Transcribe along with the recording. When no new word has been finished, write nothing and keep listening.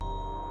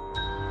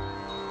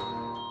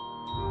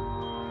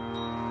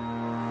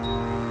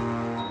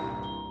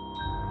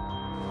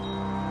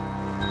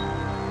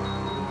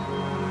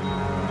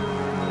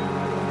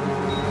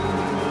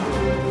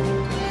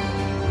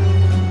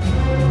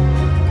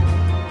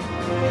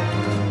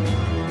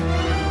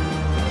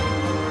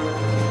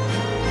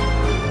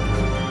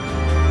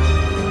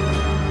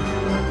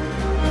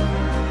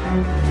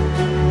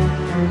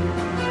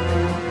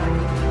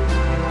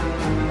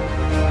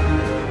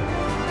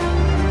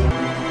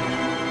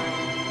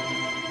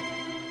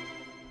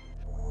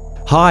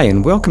Hi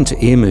and welcome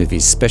to Ear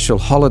Movie's special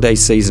holiday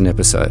season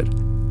episode.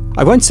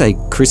 I won't say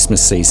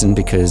Christmas season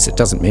because it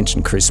doesn't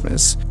mention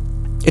Christmas.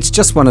 It's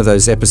just one of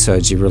those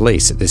episodes you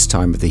release at this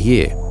time of the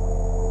year.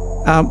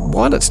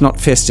 While it's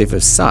not festive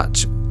as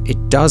such,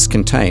 it does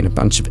contain a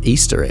bunch of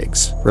Easter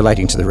eggs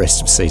relating to the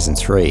rest of Season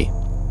 3.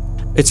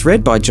 It's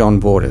read by John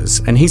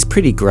Waters, and he's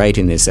pretty great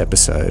in this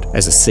episode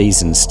as a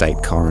seasoned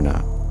state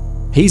coroner.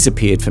 He's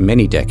appeared for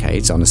many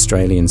decades on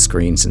Australian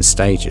screens and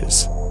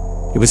stages.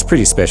 It was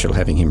pretty special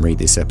having him read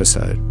this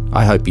episode.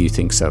 I hope you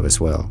think so as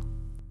well.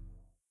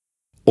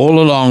 All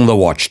along the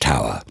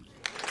Watchtower.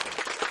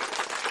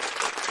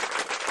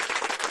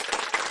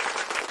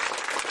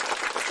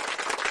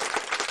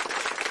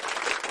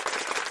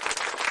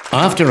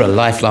 After a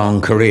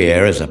lifelong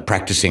career as a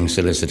practicing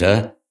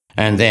solicitor,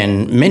 and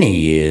then many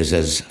years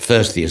as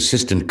first the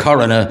assistant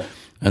coroner,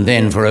 and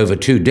then for over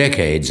 2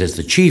 decades as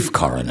the chief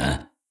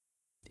coroner,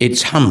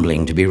 it's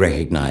humbling to be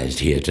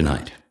recognised here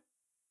tonight.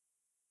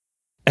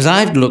 As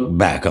I've looked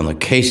back on the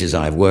cases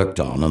I've worked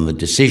on and the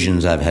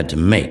decisions I've had to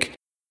make,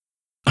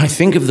 I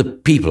think of the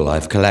people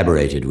I've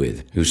collaborated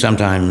with, who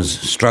sometimes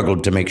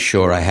struggled to make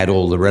sure I had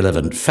all the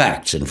relevant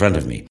facts in front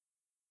of me.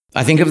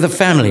 I think of the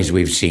families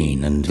we've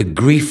seen and the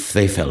grief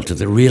they felt at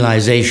the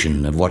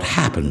realization of what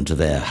happened to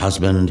their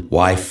husband,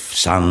 wife,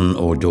 son,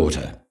 or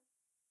daughter.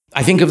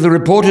 I think of the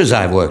reporters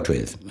I've worked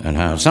with and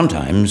how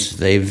sometimes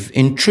they've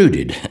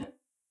intruded.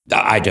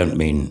 I don't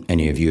mean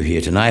any of you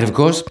here tonight, of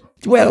course.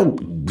 Well,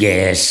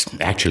 yes,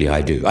 actually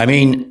I do. I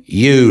mean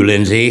you,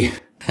 Lindsay.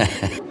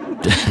 I'd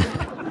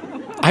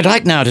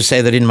like now to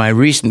say that in my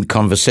recent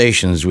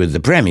conversations with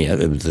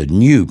the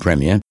new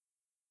Premier,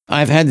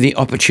 I've had the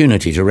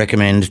opportunity to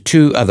recommend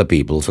 2 other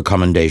people for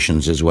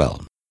commendations as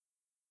well.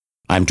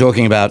 I'm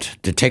talking about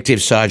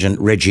Detective Sergeant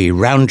Reggie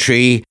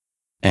Roundtree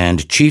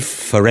and Chief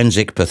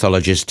Forensic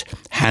Pathologist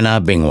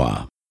Hannah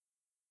Bingwa.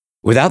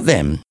 Without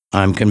them,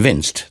 I'm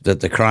convinced that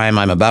the crime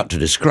I'm about to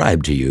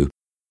describe to you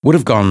would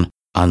have gone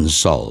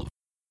unsolved.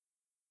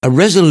 A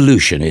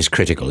resolution is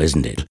critical,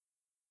 isn't it?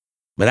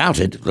 Without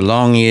it, the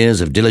long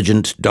years of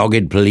diligent,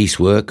 dogged police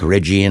work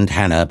Reggie and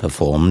Hannah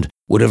performed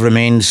would have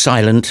remained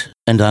silent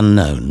and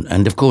unknown,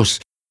 and of course,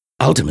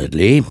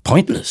 ultimately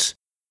pointless.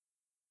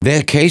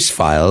 Their case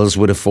files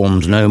would have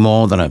formed no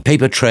more than a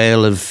paper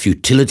trail of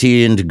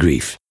futility and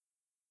grief,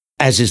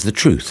 as is the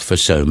truth for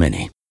so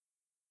many.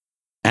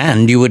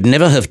 And you would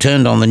never have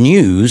turned on the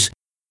news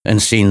and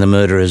seen the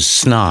murderers'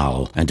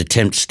 snarl and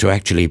attempts to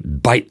actually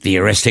bite the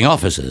arresting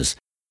officers,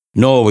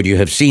 nor would you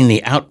have seen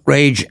the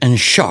outrage and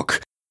shock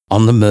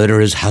on the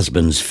murderer's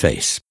husband's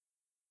face.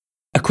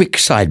 A quick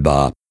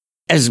sidebar.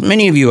 As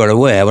many of you are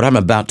aware, what I'm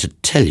about to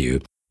tell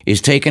you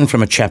is taken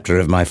from a chapter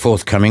of my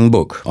forthcoming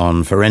book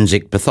on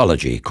forensic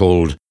pathology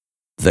called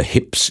The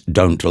Hips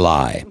Don't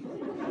Lie.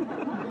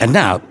 And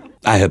now,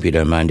 I hope you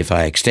don't mind if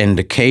I extend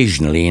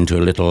occasionally into a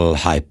little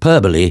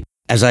hyperbole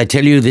as I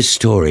tell you this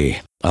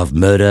story of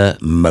murder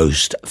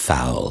most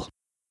foul.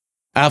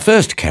 Our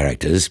first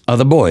characters are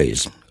the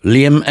boys,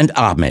 Liam and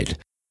Ahmed,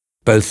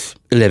 both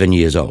 11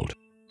 years old.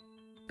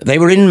 They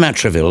were in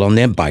Matraville on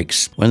their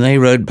bikes when they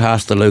rode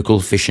past the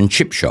local fish and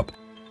chip shop.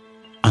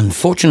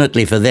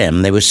 Unfortunately for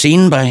them, they were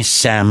seen by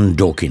Sam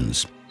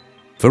Dawkins.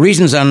 For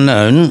reasons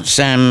unknown,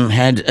 Sam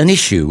had an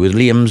issue with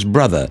Liam's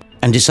brother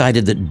and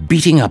decided that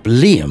beating up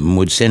Liam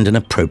would send an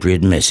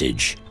appropriate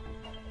message.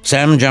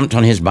 Sam jumped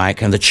on his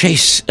bike and the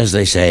chase, as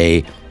they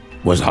say,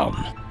 was on.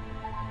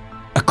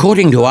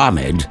 According to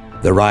Ahmed,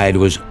 the ride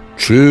was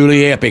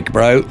truly epic,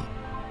 bro.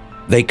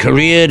 They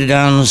careered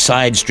down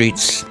side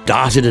streets,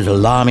 darted at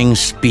alarming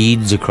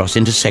speeds across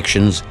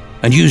intersections,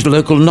 and used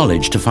local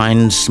knowledge to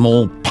find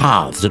small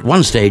paths, at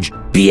one stage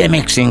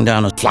BMXing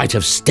down a flight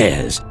of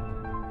stairs.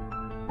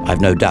 I've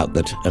no doubt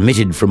that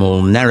omitted from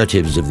all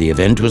narratives of the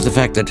event was the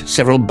fact that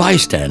several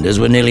bystanders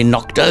were nearly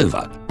knocked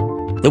over.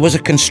 There was a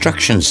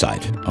construction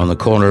site on the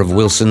corner of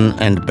Wilson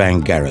and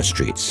Bangarra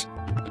Streets.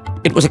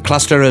 It was a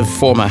cluster of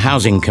former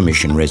Housing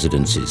Commission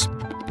residences,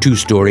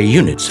 2-story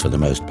units for the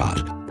most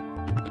part.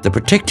 The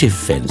protective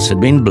fence had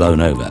been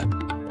blown over.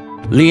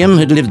 Liam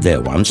had lived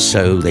there once,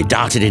 so they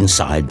darted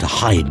inside to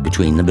hide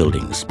between the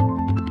buildings.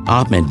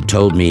 Ahmed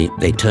told me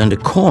they turned a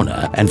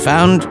corner and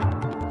found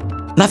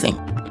nothing.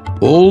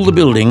 All the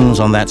buildings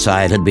on that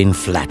side had been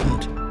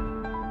flattened.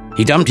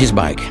 He dumped his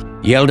bike,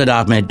 yelled at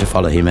Ahmed to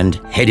follow him, and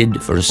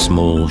headed for a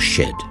small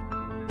shed.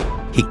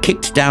 He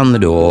kicked down the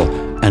door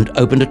and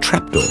opened a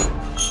trapdoor.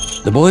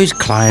 The boys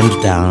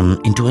climbed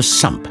down into a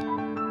sump,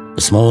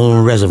 a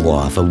small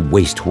reservoir for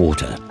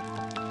wastewater.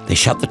 They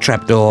shut the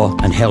trapdoor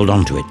and held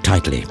onto it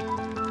tightly.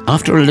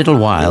 After a little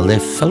while, they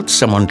felt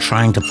someone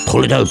trying to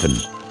pull it open.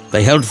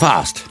 They held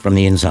fast from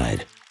the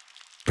inside.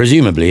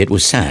 Presumably it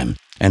was Sam,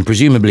 and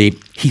presumably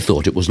he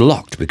thought it was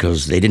locked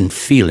because they didn't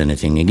feel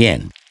anything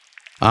again.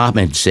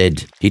 Ahmed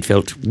said he'd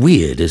felt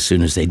weird as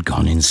soon as they'd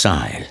gone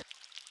inside.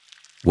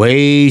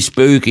 "Way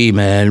spooky,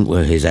 man,"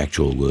 were his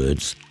actual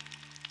words.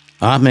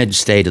 Ahmed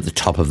stayed at the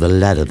top of the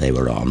ladder they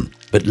were on,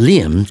 but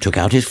Liam took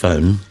out his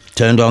phone,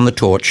 turned on the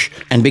torch,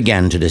 and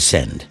began to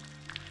descend.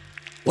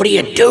 "What are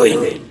you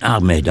doing?"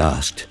 Ahmed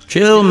asked.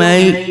 "Chill,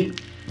 mate."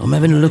 "I'm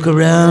having a look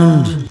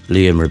around,"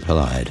 Liam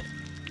replied.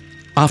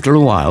 After a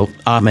while,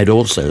 Ahmed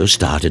also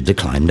started to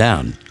climb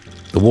down.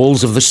 The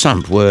walls of the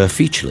sump were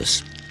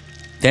featureless.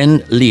 Then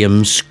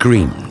Liam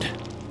screamed.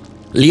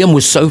 Liam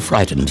was so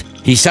frightened,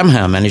 he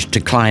somehow managed to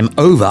climb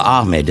over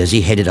Ahmed as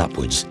he headed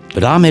upwards.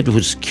 But Ahmed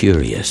was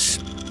curious.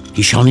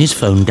 He shone his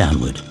phone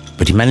downward,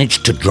 but he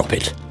managed to drop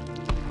it.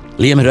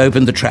 Liam had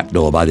opened the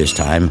trapdoor by this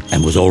time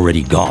and was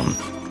already gone.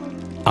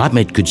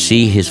 Ahmed could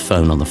see his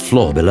phone on the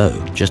floor below,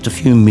 just a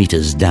few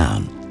meters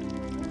down.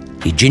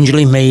 He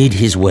gingerly made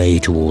his way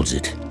towards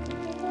it.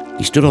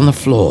 He stood on the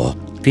floor,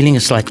 feeling a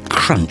slight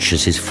crunch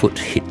as his foot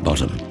hit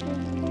bottom.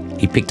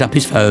 He picked up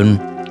his phone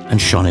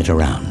and shone it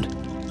around.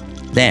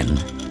 Then,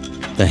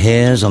 the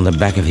hairs on the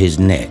back of his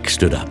neck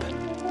stood up.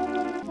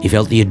 He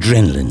felt the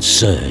adrenaline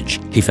surge.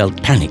 He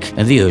felt panic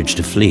and the urge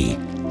to flee.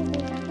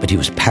 But he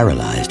was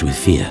paralyzed with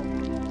fear.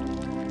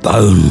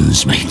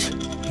 "Bones, mate,"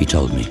 he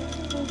told me.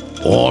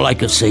 "All I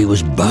could see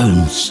was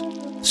bones.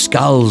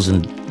 Skulls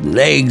and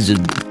legs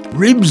and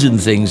ribs and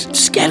things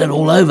scattered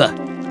all over.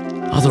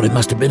 I thought it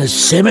must have been a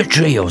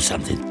cemetery or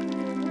something."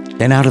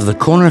 Then out of the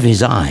corner of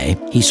his eye,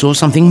 he saw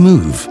something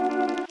move.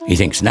 He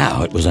thinks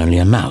now it was only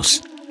a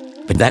mouse.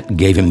 But that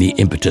gave him the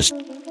impetus.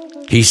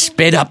 He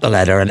sped up the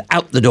ladder and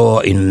out the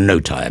door in no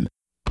time.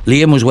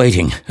 Liam was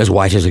waiting, as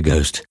white as a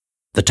ghost.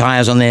 The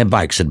tyres on their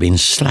bikes had been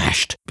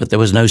slashed, but there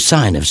was no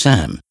sign of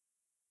Sam.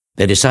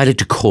 They decided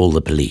to call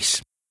the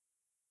police.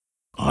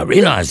 "I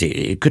realised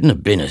it couldn't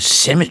have been a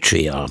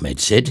cemetery," Ahmed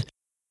said.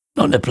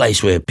 "Not in a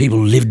place where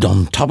people lived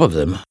on top of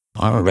them.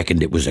 I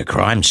reckoned it was a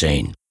crime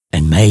scene.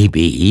 And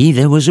maybe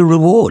there was a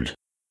reward."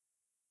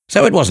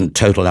 So it wasn't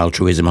total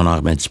altruism on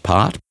Ahmed's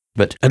part,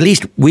 but at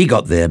least we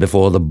got there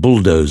before the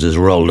bulldozers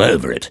rolled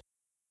over it.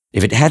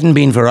 If it hadn't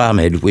been for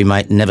Ahmed, we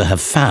might never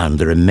have found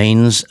the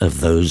remains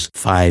of those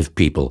 5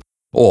 people.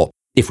 Or,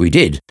 if we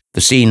did, the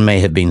scene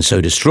may have been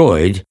so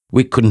destroyed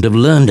we couldn't have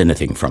learned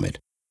anything from it.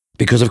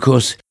 Because, of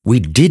course,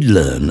 we did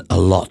learn a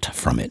lot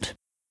from it.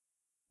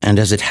 And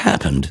as it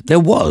happened,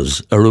 there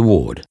was a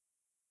reward.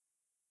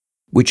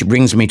 Which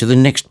brings me to the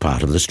next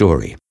part of the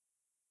story.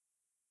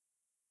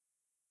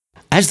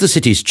 As the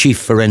city's chief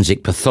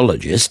forensic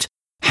pathologist,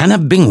 Hannah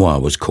Bingwa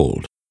was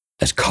called.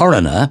 As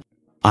coroner,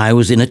 I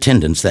was in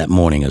attendance that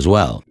morning as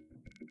well.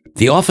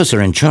 The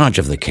officer in charge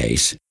of the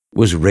case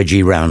was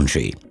Reggie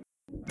Roundtree.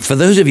 For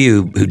those of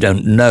you who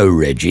don't know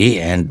Reggie,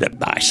 and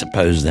I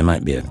suppose there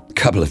might be a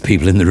couple of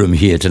people in the room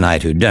here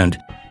tonight who don't,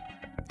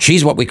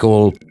 she's what we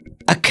call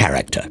a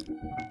character.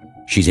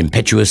 She's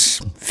impetuous,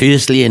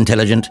 fiercely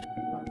intelligent,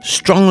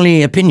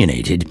 strongly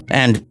opinionated,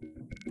 and,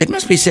 it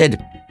must be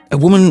said, a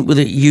woman with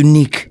a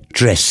unique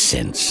dress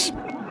sense.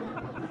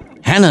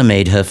 Hannah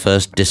made her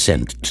first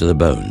descent to the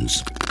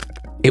bones.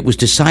 It was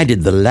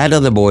decided the ladder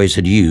the boys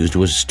had used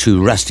was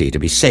too rusty to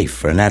be safe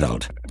for an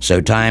adult,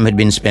 so time had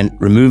been spent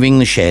removing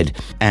the shed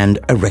and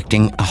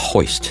erecting a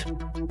hoist.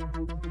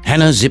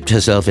 Hannah zipped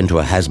herself into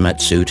a hazmat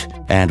suit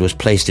and was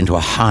placed into a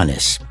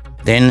harness.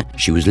 Then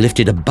she was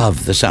lifted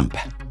above the sump.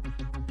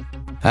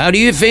 "How do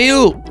you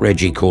feel?"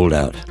 Reggie called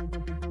out.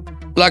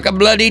 "Like a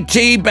bloody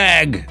tea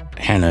bag,"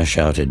 Hannah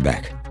shouted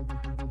back.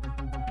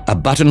 A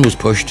button was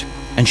pushed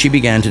and she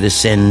began to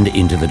descend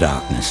into the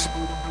darkness.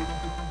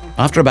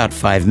 After about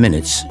 5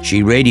 minutes,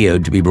 she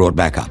radioed to be brought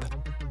back up.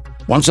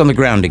 Once on the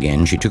ground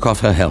again, she took off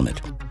her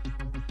helmet.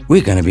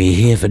 "We're going to be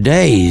here for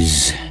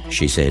days,"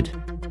 she said.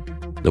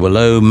 There were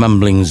low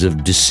mumblings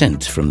of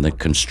dissent from the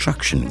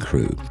construction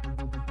crew.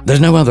 "There's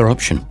no other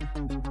option.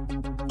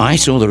 I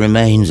saw the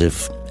remains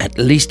of at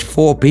least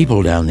 4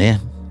 people down there.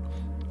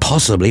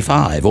 Possibly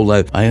 5,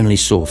 although I only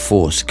saw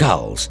 4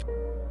 skulls.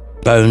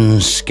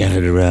 Bones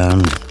scattered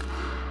around.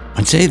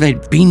 I'd say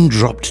they'd been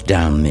dropped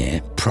down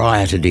there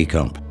prior to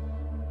decomp.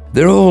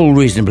 They're all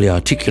reasonably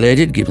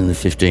articulated, given the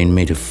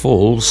 15-meter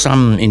fall,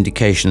 some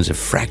indications of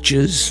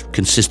fractures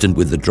consistent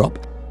with the drop.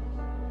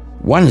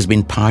 One has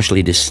been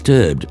partially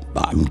disturbed,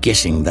 but I'm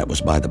guessing that was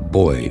by the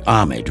boy,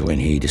 Ahmed, when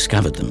he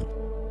discovered them.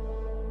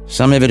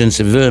 Some evidence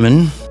of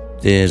vermin.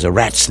 There's a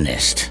rat's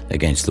nest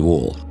against the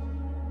wall.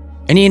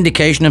 Any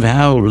indication of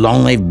how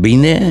long they've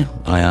been there?"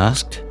 I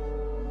asked.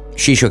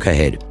 She shook her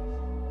head.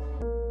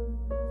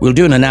 "We'll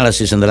do an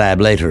analysis in the lab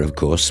later, of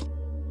course.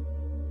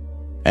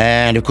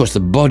 And, of course, the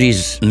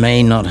bodies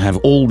may not have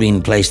all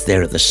been placed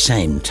there at the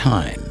same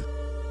time."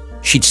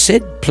 She'd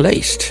said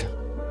placed,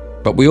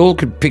 but we all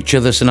could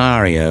picture the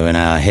scenario in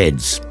our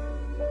heads.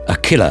 A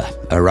killer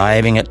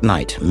arriving at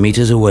night,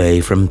 meters away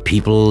from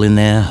people in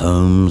their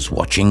homes,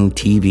 watching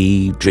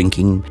TV,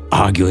 drinking,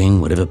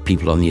 arguing, whatever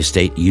people on the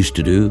estate used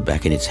to do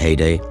back in its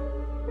heyday.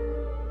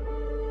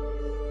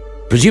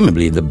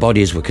 Presumably, the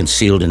bodies were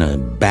concealed in a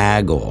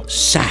bag or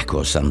sack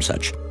or some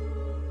such.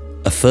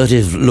 A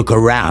furtive look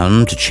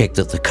around to check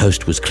that the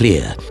coast was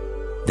clear.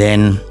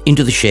 Then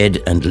into the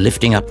shed and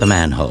lifting up the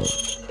manhole.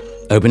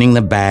 Opening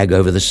the bag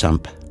over the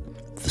sump.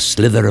 The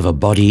slither of a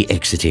body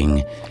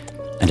exiting,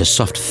 and a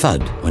soft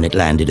thud when it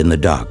landed in the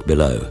dark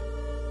below.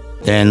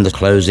 Then the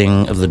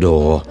closing of the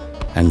door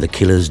and the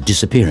killer's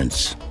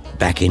disappearance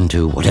back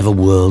into whatever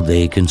world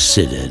they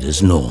considered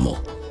as normal.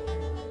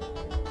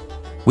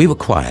 We were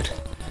quiet.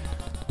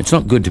 It's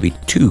not good to be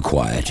too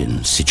quiet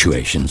in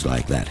situations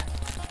like that.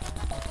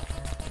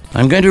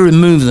 I'm going to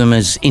remove them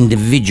as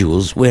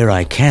individuals where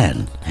I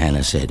can,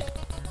 Hannah said.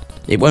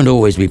 It won't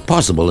always be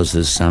possible as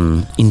there's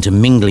some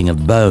intermingling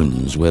of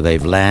bones where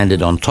they've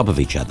landed on top of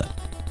each other.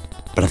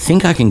 But I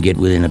think I can get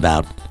within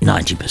about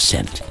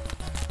 90%.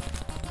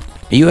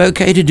 Are you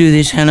okay to do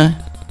this, Hannah?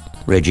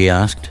 Reggie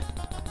asked.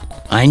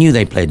 I knew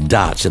they played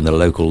darts in the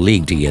local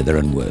league together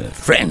and were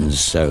friends,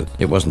 so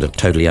it wasn't a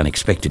totally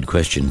unexpected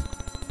question.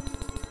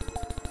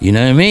 You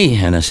know me,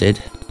 Hannah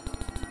said.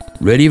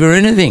 Ready for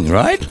anything,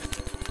 right?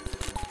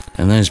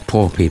 And those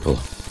poor people,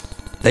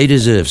 they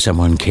deserve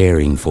someone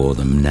caring for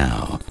them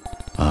now,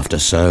 after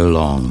so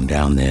long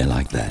down there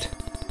like that.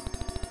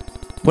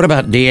 What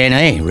about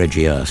DNA?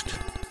 Reggie asked.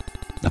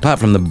 Apart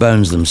from the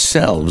bones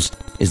themselves,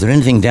 is there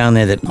anything down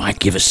there that might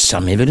give us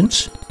some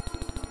evidence?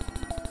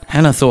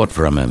 Hannah thought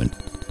for a moment.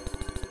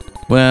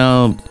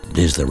 Well,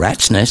 there's the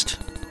rat's nest,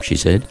 she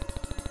said.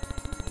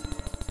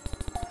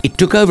 It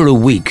took over a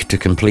week to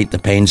complete the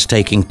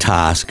painstaking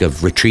task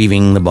of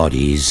retrieving the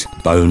bodies,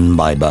 bone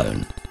by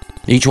bone.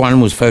 Each one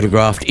was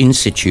photographed in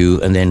situ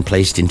and then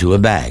placed into a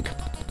bag.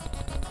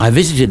 I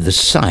visited the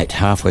site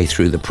halfway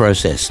through the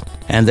process,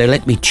 and they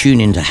let me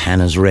tune into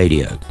Hannah's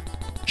radio.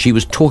 She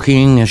was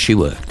talking as she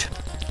worked.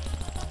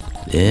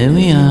 There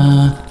we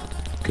are.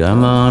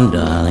 Come on,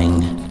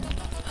 darling.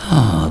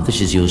 Ah,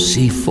 this is your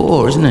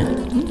C4, isn't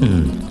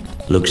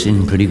it? Looks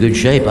in pretty good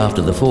shape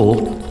after the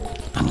fall.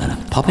 I'm going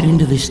to pop it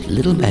into this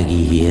little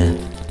baggie here.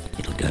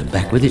 It'll go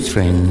back with its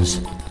friends,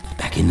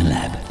 back in the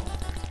lab.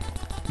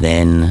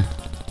 Then,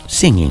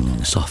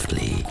 singing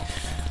softly,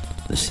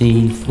 the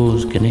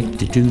C4's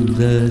connected to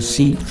the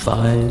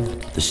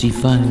C5. The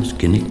C5's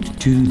connected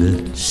to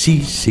the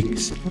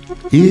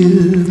C6.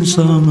 Hear the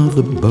song of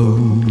the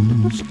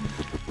bones.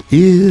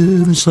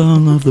 Hear the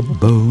song of the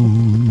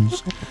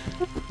bones.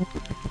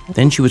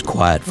 Then she was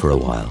quiet for a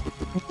while.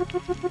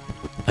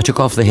 I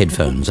took off the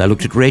headphones. I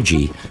looked at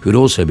Reggie, who'd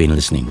also been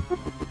listening.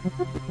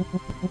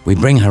 We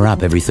bring her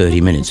up every 30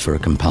 minutes for a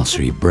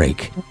compulsory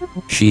break.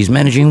 She's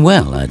managing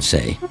well, I'd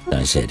say,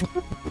 I said.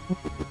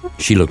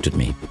 She looked at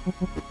me.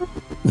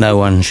 No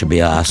one should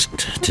be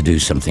asked to do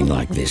something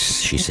like this,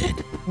 she said.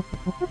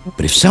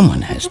 But if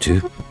someone has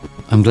to,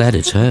 I'm glad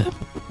it's her.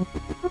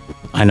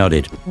 I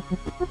nodded.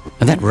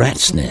 And that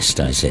rat's nest,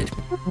 I said.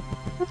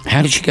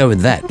 How did she go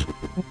with that?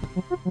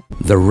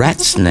 The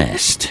rat's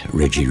nest,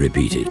 Reggie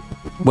repeated.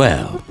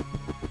 Well,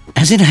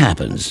 as it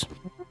happens,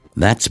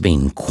 that's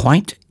been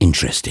quite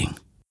interesting.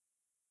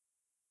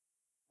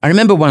 I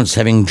remember once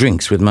having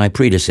drinks with my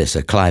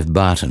predecessor, Clive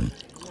Barton.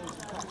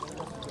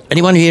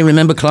 Anyone here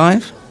remember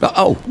Clive?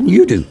 Oh,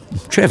 you do.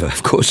 Trevor,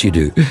 of course you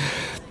do.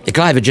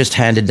 Clive had just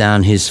handed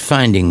down his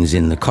findings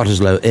in the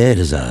Cottesloe air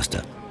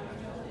disaster.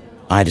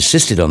 I'd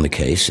assisted on the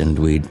case, and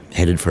we'd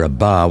headed for a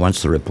bar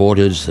once the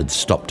reporters had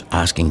stopped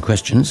asking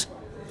questions.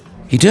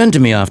 He turned to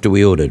me after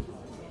we ordered.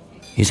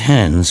 His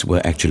hands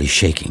were actually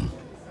shaking.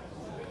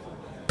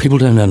 People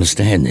don't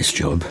understand this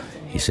job,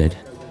 he said.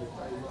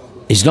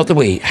 It's not that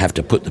we have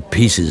to put the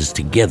pieces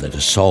together to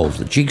solve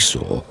the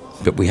jigsaw,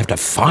 but we have to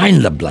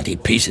find the bloody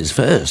pieces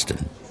first,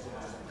 and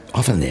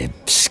often they're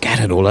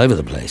scattered all over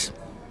the place.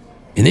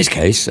 In this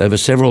case, over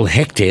several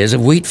hectares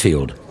of wheat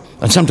field.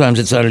 And sometimes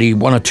it's only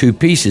one or two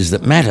pieces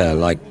that matter,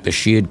 like the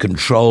sheared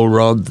control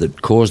rod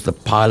that caused the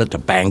pilot to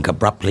bank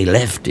abruptly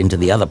left into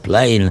the other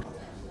plane.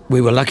 We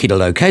were lucky to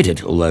locate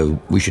it, although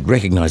we should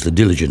recognize the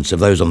diligence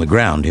of those on the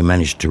ground who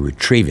managed to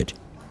retrieve it.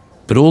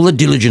 But all the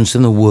diligence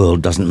in the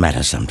world doesn't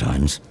matter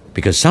sometimes,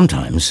 because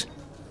sometimes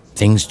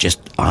things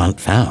just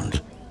aren't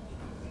found.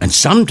 And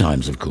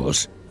sometimes, of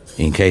course,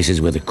 in cases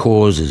where the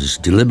cause is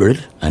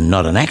deliberate and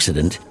not an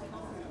accident,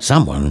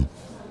 someone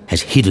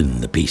has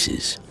hidden the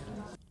pieces.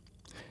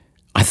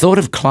 I thought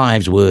of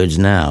Clive's words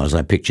now as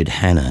I pictured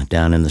Hannah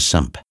down in the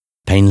sump,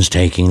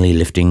 painstakingly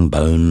lifting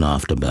bone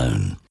after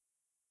bone.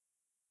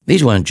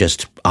 These weren't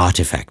just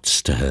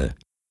artifacts to her.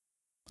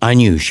 I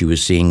knew she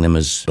was seeing them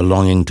as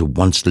belonging to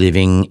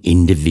once-living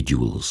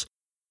individuals.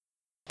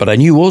 But I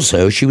knew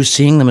also she was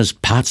seeing them as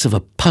parts of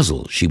a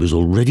puzzle she was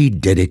already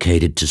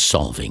dedicated to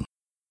solving.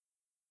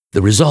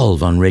 The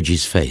resolve on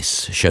Reggie's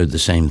face showed the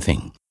same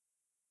thing.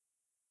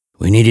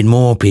 We needed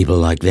more people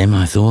like them,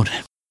 I thought.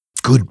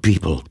 Good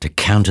people to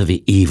counter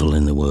the evil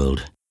in the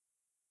world.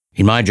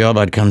 In my job,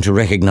 I'd come to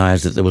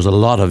recognize that there was a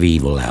lot of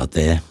evil out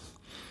there,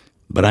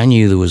 but I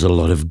knew there was a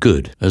lot of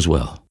good as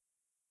well.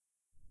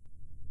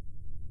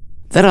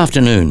 That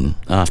afternoon,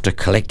 after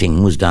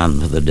collecting was done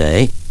for the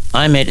day,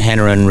 I met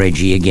Hannah and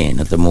Reggie again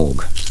at the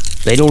morgue.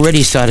 They'd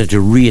already started to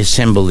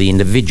reassemble the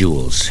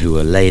individuals who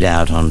were laid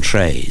out on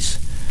trays.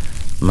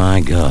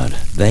 My God,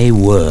 they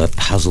were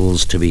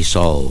puzzles to be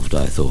solved,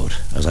 I thought,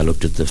 as I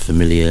looked at the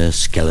familiar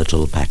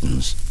skeletal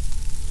patterns.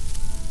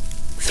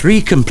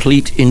 3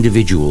 complete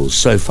individuals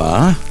so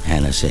far,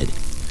 Hannah said.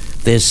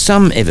 There's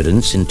some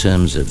evidence in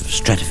terms of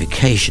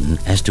stratification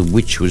as to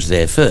which was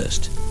there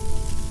first.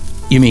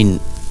 You mean,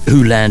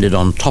 who landed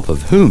on top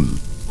of whom?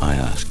 I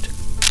asked.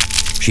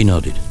 She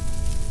nodded.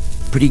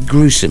 Pretty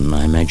gruesome,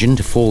 I imagine,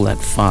 to fall that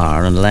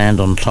far and land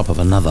on top of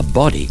another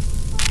body.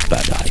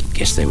 But I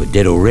guess they were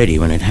dead already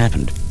when it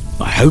happened.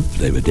 I hope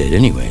they were dead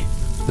anyway.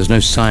 There's no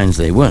signs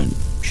they weren't,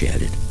 she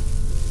added.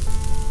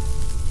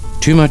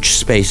 Too much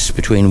space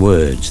between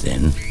words,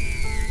 then.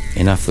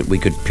 Enough that we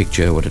could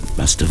picture what it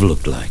must have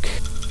looked like.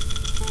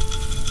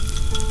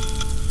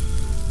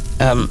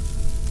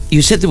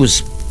 You said there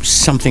was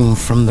something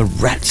from the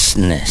rat's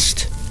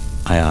nest,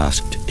 I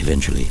asked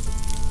eventually.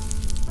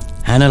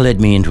 Hannah led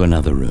me into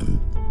another room.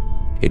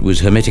 It was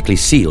hermetically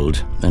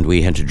sealed, and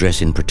we had to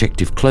dress in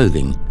protective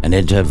clothing and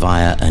enter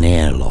via an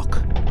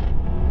airlock.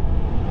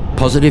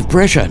 Positive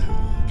pressure,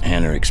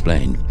 Hannah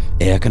explained.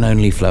 Air can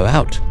only flow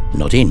out,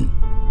 not in.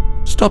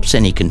 Stops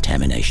any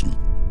contamination.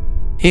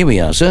 Here we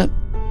are, sir.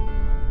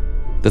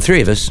 The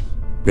three of us,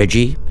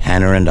 Reggie,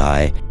 Hannah and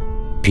I,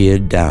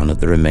 peered down at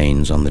the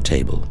remains on the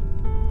table.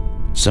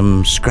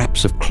 Some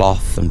scraps of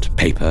cloth and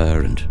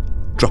paper and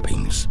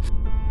droppings.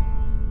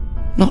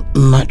 Not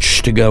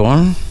much to go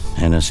on,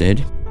 Hannah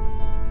said.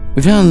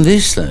 We found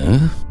this,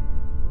 though.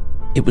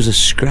 It was a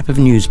scrap of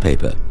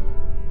newspaper.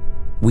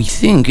 We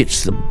think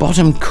it's the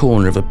bottom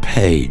corner of a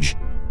page.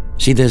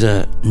 See, there's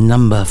a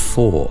number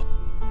 4.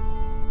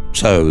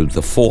 So,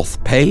 the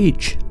 4th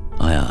page?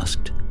 I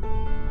asked.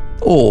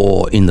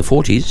 Or in the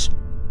 40s,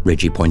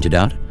 Reggie pointed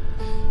out.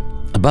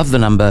 Above the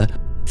number,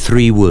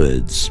 3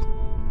 words.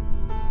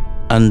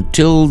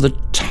 Until the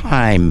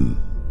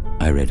time,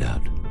 I read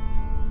out.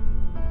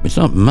 It's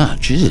not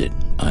much, is it?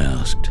 I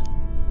asked.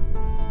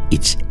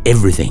 It's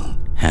everything,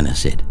 Hannah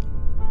said.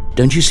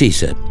 Don't you see,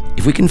 sir?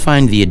 If we can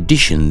find the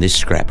edition this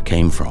scrap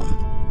came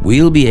from,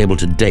 we'll be able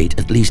to date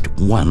at least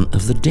one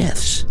of the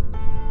deaths.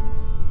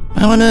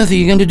 How on earth are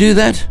you going to do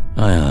that?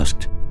 I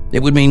asked.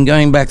 It would mean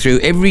going back through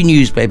every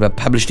newspaper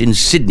published in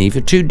Sydney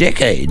for 2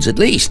 decades, at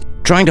least,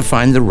 trying to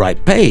find the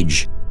right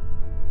page.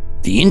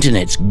 The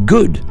internet's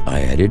good,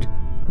 I added,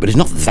 but it's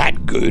not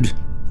that good.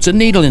 It's a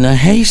needle in a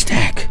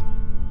haystack.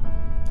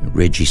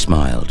 Reggie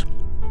smiled.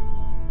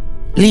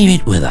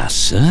 Leave it with us,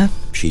 sir,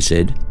 she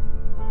said.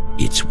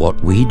 It's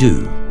what we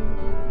do.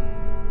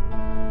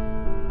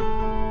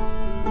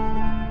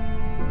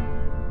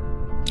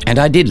 And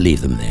I did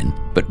leave them then,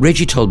 but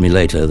Reggie told me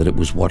later that it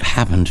was what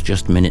happened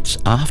just minutes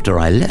after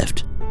I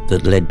left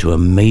that led to a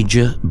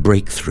major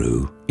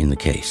breakthrough in the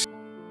case.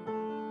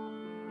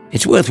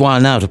 It's worthwhile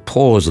now to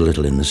pause a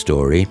little in the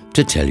story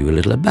to tell you a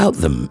little about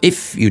them,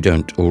 if you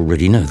don't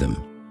already know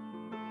them.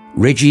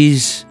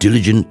 Reggie's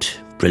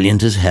diligent,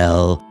 brilliant as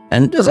hell,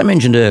 and as I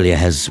mentioned earlier,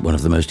 has one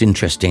of the most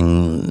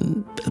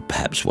interesting,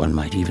 perhaps one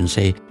might even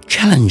say,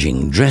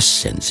 challenging dress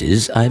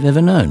senses I've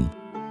ever known.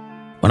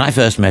 When I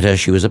first met her,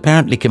 she was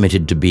apparently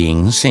committed to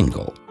being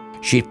single.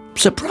 She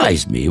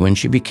surprised me when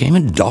she became a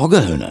dog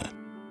owner.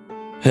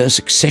 Her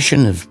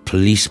succession of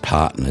police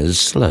partners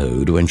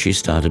slowed when she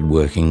started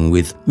working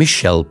with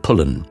Michelle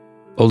Pullen,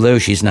 although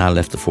she's now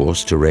left the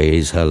force to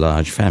raise her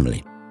large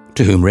family,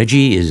 to whom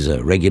Reggie is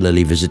a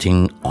regularly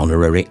visiting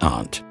honorary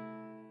aunt.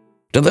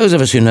 To those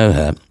of us who know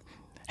her,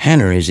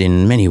 Hannah is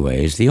in many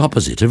ways the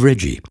opposite of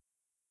Reggie.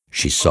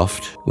 She's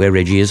soft where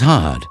Reggie is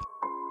hard.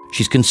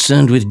 She's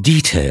concerned with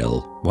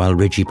detail, while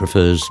Reggie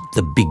prefers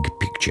the big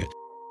picture.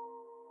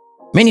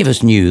 Many of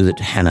us knew that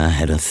Hannah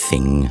had a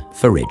thing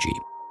for Reggie.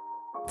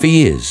 For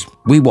years,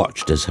 we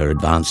watched as her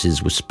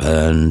advances were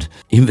spurned,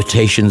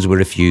 invitations were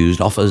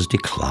refused, offers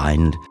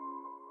declined.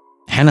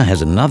 Hannah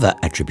has another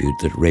attribute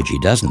that Reggie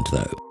doesn't,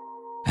 though,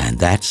 and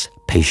that's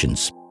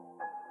patience.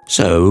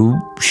 So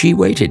she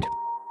waited.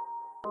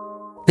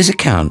 This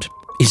account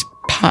is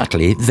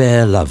partly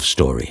their love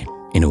story,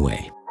 in a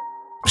way.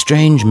 A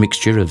strange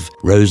mixture of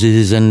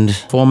roses and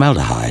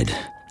formaldehyde,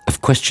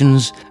 of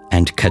questions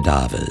and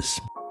cadavers.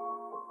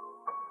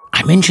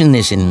 I mention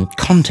this in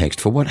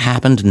context for what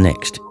happened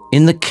next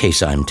in the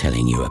case I'm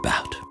telling you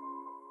about.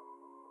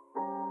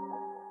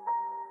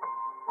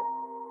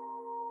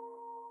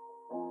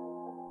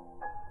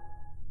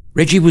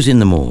 Reggie was in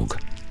the morgue.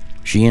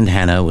 She and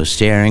Hannah were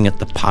staring at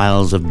the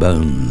piles of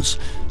bones,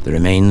 the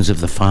remains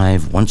of the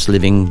 5 once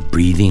living,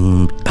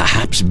 breathing,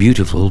 perhaps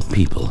beautiful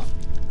people.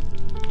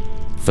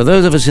 For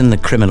those of us in the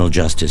criminal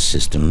justice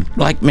system,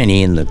 like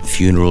many in the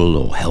funeral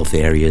or health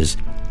areas,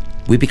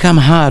 we become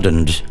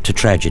hardened to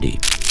tragedy.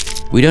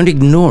 We don't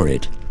ignore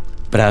it,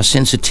 but our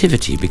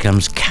sensitivity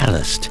becomes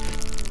calloused.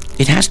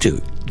 It has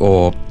to,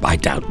 or I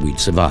doubt we'd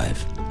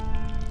survive.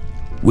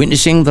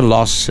 Witnessing the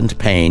loss and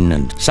pain,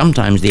 and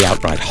sometimes the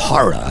outright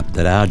horror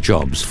that our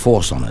jobs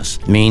force on us,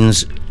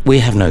 means we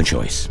have no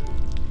choice.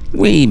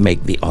 We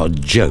make the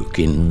odd joke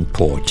in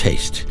poor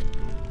taste.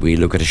 We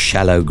look at a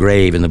shallow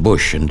grave in the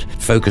bush and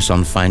focus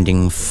on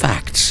finding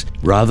facts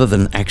rather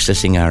than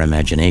accessing our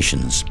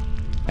imaginations.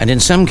 And in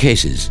some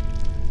cases,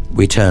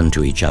 we turn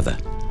to each other.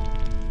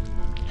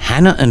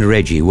 Hannah and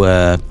Reggie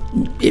were,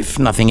 if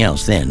nothing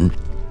else then,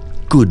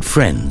 good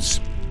friends.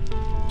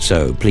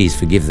 So please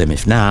forgive them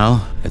if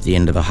now, at the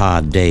end of a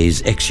hard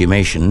day's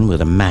exhumation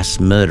with a mass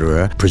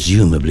murderer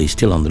presumably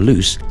still on the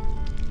loose,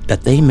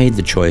 that they made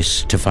the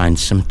choice to find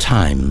some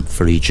time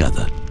for each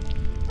other.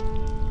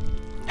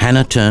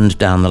 Hannah turned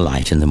down the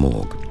light in the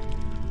morgue.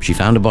 She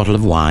found a bottle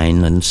of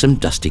wine and some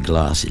dusty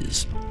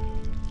glasses.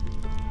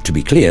 To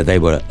be clear, they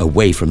were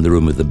away from the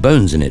room with the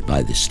bones in it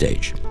by this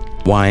stage.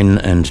 Wine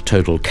and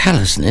total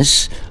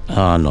callousness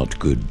are not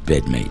good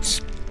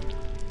bedmates.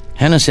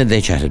 Hannah said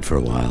they chatted for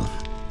a while.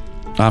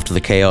 After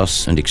the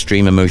chaos and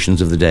extreme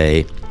emotions of the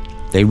day,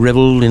 they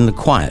revelled in the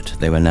quiet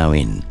they were now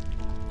in,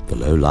 the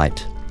low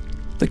light,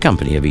 the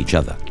company of each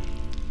other.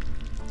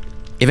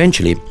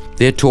 Eventually,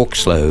 their talk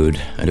slowed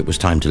and it was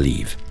time to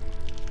leave.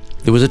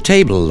 There was a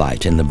table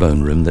light in the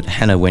bone room that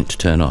Hannah went to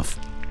turn off.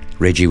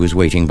 Reggie was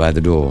waiting by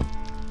the door.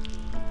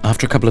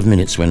 After a couple of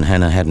minutes, when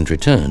Hannah hadn't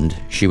returned,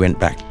 she went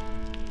back.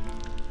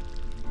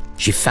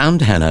 She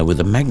found Hannah with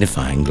a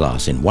magnifying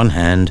glass in one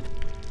hand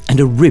and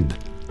a rib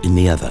in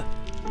the other.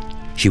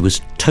 She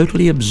was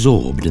totally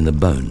absorbed in the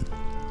bone.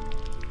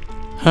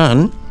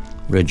 "Hun?"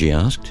 Reggie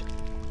asked.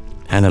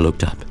 Hannah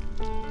looked up.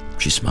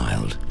 She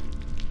smiled.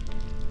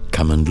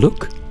 "Come and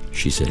look,"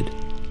 she said.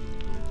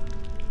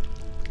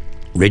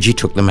 Reggie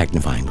took the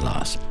magnifying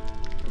glass.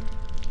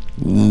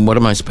 "What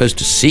am I supposed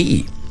to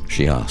see?"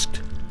 she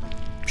asked.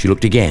 She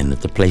looked again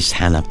at the place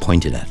Hannah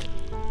pointed at.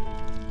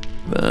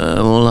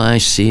 "All I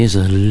see is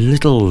a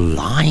little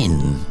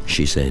line,"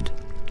 she said.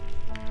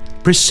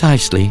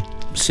 "Precisely,"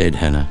 said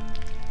Hannah.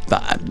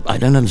 "But I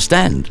don't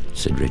understand,"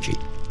 said Reggie.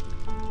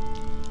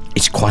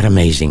 "It's quite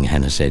amazing,"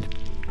 Hannah said.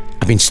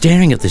 "I've been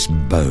staring at this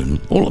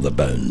bone, all of the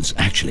bones,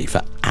 actually,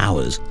 for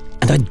hours,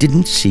 and I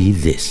didn't see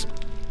this.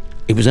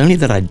 It was only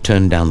that I'd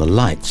turned down the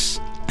lights,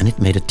 and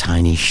it made a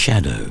tiny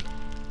shadow."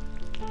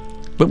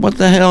 "But what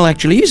the hell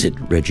actually is it?"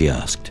 Reggie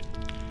asked.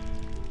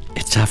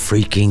 "It's a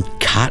freaking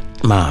cut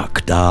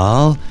mark,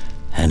 doll,"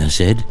 Hannah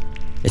said.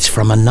 "It's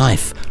from a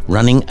knife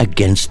running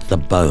against the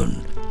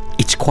bone.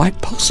 It's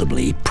quite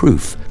possibly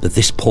proof that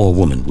this poor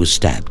woman was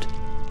stabbed."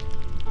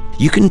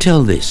 "You can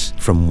tell this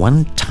from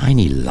one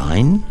tiny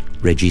line?"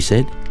 Reggie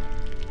said.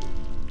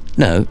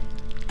 "No,"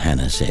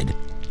 Hannah said.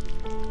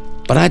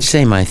 "But I'd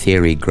say my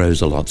theory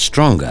grows a lot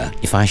stronger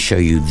if I show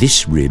you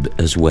this rib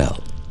as well.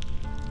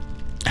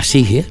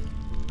 See here?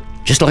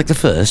 Just like the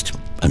first,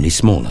 only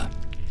smaller."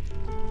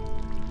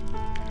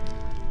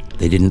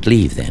 They didn't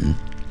leave then.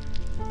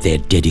 They're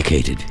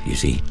dedicated, you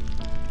see.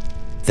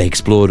 They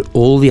explored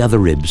all the other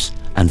ribs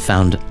and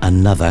found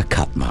another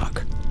cut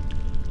mark.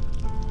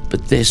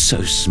 "But they're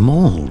so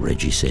small,"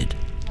 Reggie said.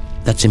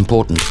 "That's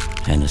important,"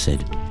 Hannah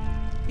said.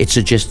 "It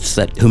suggests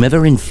that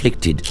whomever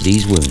inflicted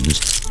these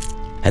wounds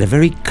had a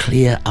very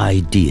clear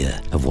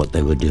idea of what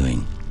they were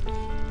doing.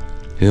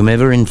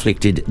 Whomever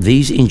inflicted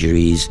these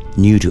injuries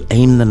knew to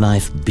aim the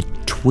knife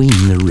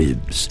between the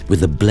ribs, with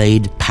the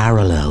blade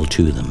parallel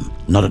to them,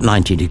 not at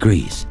 90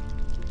 degrees.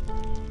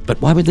 "But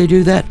why would they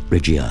do that?"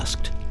 Reggie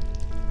asked.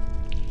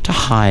 "To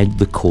hide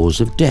the cause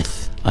of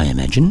death, I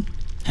imagine,"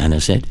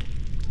 Hannah said.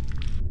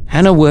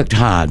 Hannah worked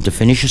hard to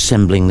finish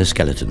assembling the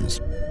skeletons.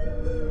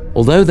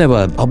 Although there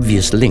were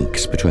obvious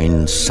links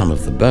between some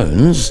of the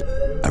bones,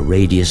 a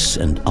radius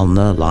and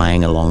ulnar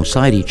lying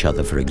alongside each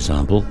other, for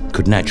example,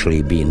 could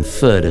naturally be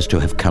inferred as to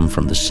have come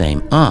from the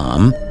same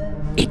arm,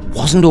 it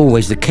wasn't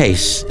always the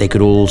case they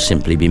could all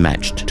simply be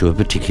matched to a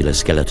particular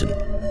skeleton.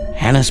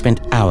 Hannah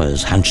spent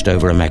hours hunched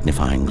over a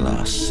magnifying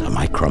glass, a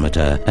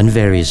micrometer, and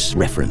various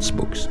reference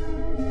books.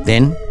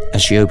 Then,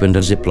 as she opened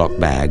a Ziploc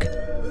bag,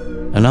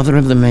 another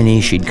of the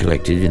many she'd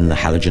collected in the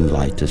halogen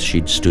light as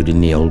she'd stood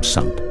in the old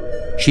sump,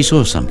 she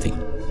saw something.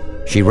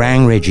 She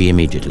rang Reggie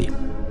immediately.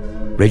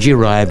 Reggie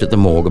arrived at the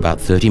morgue about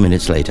 30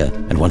 minutes later,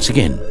 and once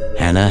again,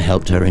 Hannah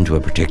helped her into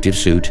a protective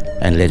suit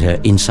and led her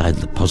inside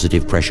the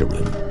positive pressure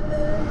room.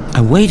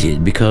 "I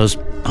waited because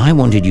I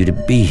wanted you to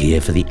be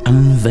here for the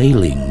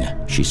unveiling,"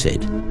 she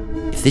said.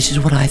 "If this is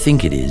what I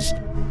think it is,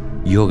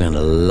 you're going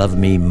to love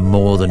me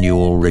more than you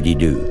already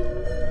do."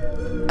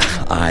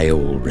 "I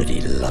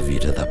already love you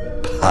to the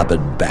pub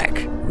and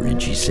back,"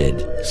 Reggie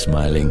said,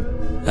 smiling.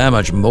 "How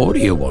much more do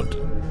you want?"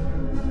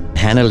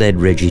 Hannah led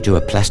Reggie to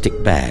a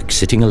plastic bag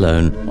sitting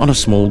alone on a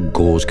small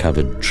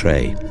gauze-covered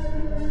tray.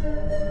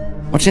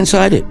 "What's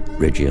inside it?"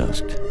 Reggie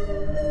asked.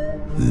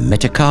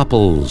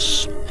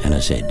 "Metacarpals,"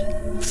 Hannah said.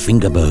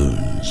 "Finger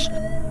bones.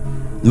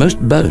 Most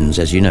bones,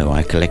 as you know,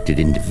 I collected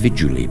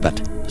individually,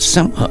 but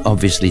some are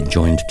obviously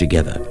joined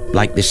together,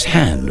 like this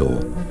hand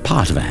or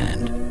part of a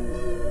hand.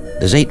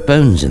 There's 8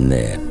 bones in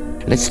there.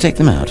 Let's take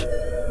them out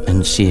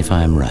and see if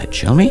I'm right,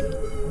 shall we?"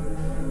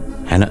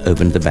 Hannah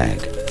opened the bag.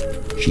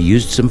 She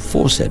used some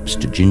forceps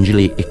to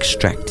gingerly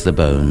extract the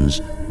bones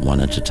one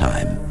at a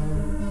time.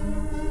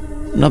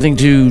 "Nothing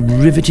too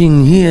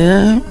riveting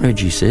here,"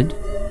 Reggie said.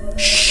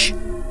 "Shh,"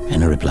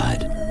 Hannah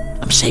replied.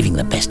 "I'm saving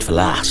the best for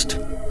last."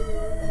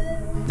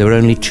 There were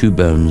only 2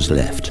 bones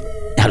left.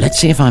 "Now let's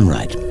see if I'm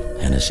right,"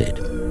 Hannah said.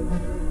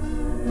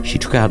 She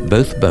took out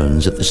both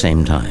bones at the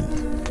same time.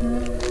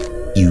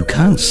 "You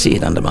can't see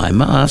it under my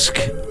mask,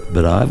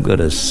 but I've got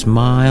a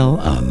smile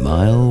a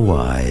mile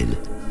wide."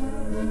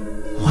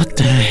 "What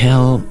the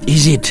hell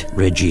is it?"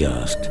 Reggie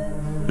asked.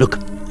 "Look,"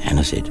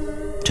 Hannah said,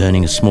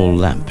 turning a small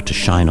lamp to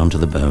shine onto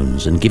the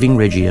bones and giving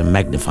Reggie a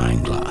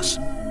magnifying glass.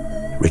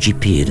 Reggie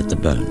peered at the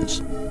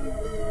bones.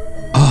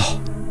 "Oh,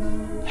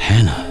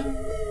 Hannah,"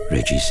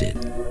 Reggie said.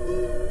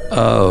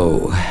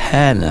 "Oh,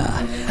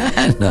 Hannah,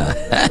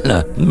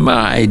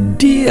 my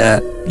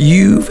dear,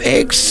 you've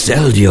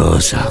excelled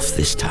yourself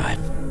this time."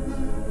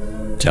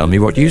 "Tell me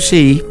what you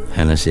see,"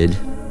 Hannah said.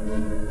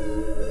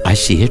 "I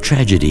see a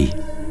tragedy,"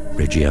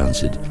 Reggie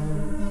answered.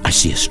 "I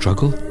see a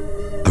struggle,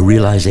 a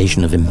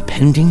realization of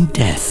impending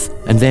death,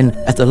 and then,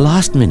 at the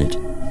last minute,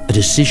 a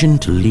decision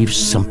to leave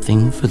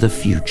something for the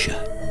future."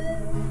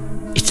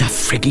 "It's a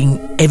frigging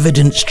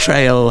evidence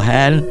trail,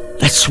 Han.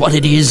 That's what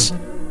it is."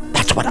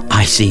 "That's what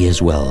I see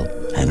as well,"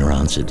 Hannah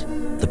answered.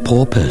 "The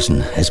poor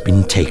person has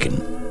been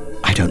taken.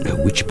 I don't know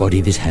which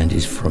body this hand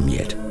is from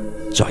yet,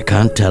 so I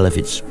can't tell if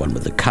it's one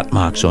with the cut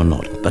marks or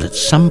not, but at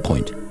some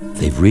point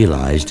they've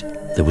realized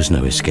there was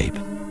no escape.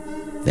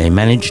 They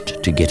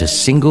managed to get a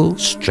single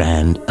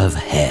strand of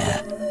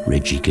hair,"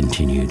 Reggie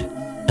continued,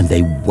 "and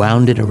they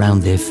wound it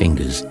around their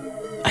fingers.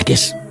 I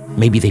guess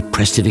maybe they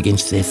pressed it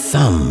against their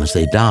thumb as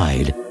they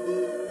died.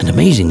 And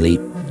amazingly,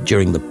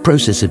 during the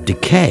process of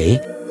decay,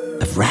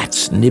 of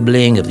rats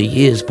nibbling, of the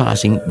years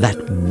passing,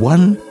 that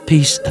one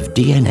piece of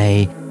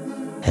DNA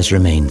has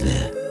remained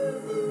there."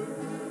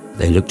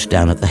 They looked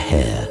down at the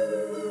hair.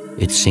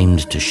 It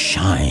seemed to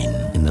shine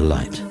in the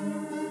light.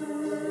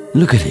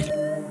 "Look at it,"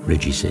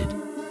 Reggie said.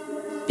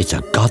 "It's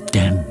a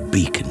goddamn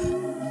beacon.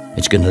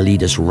 It's going to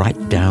lead us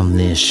right down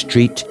their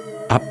street,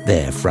 up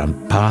their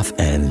front path,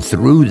 and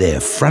through their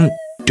front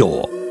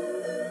door.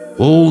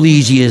 All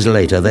these years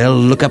later, they'll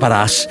look up at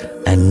us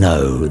and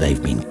know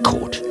they've been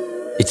caught.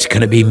 It's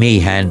going to be me,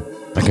 Han.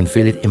 I can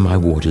feel it in my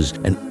waters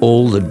and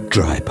all the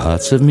dry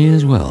parts of me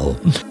as well.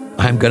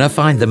 I'm going to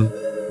find them,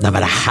 no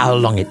matter how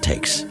long it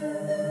takes."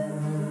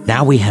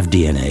 "Now we have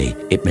DNA,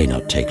 it may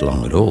not take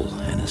long at all,"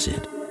 Hannah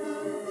said.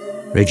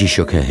 Reggie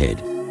shook her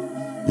head.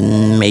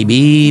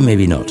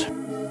 Maybe not.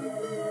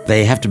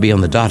 They have to be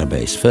on the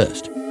database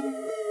first.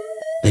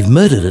 They've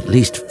murdered at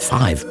least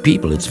 5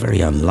 people. It's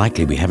very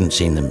unlikely we haven't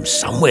seen them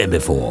somewhere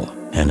before,"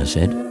 Hannah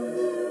said.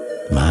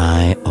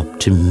 "My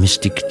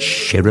optimistic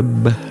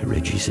cherub,"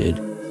 Reggie said.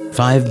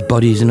 5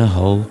 bodies in a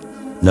hole.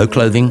 No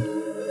clothing.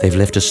 They've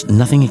left us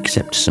nothing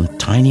except some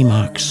tiny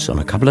marks on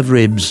a couple of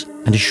ribs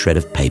and a shred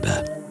of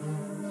paper.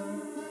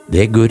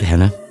 They're good,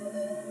 Hannah.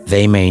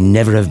 They may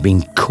never have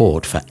been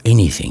caught for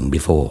anything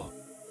before."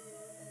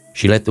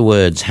 She let the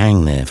words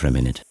hang there for a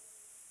minute,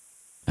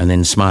 and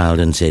then smiled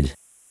and said,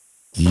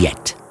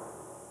 "Yet.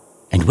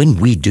 And when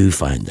we do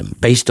find them,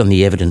 based on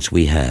the evidence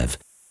we have,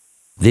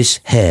 this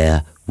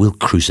hair will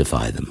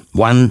crucify them,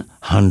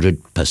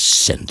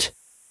 100%.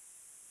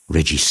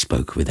 Reggie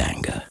spoke with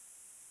anger.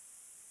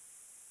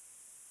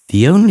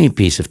 The only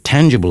piece of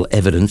tangible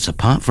evidence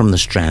apart from the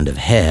strand of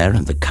hair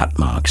and the cut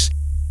marks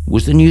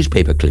was the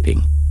newspaper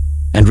clipping,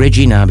 and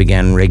Reggie now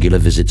began regular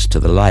visits to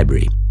the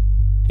library.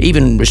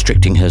 Even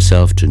restricting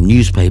herself to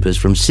newspapers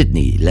from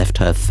Sydney left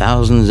her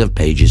thousands of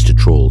pages to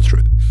trawl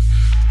through.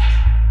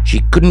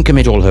 She couldn't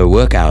commit all her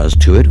work hours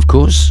to it, of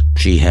course.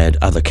 She had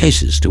other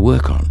cases to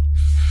work on.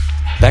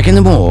 Back in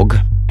the morgue,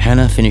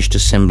 Hannah finished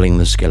assembling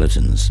the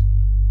skeletons.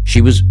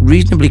 She was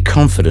reasonably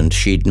confident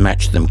she'd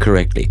matched them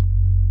correctly.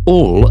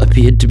 All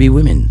appeared to be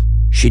women.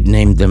 She'd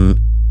named them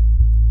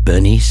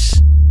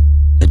Bernice,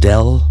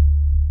 Adele,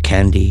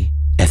 Candy,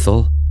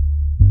 Ethel,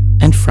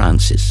 and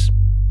Frances.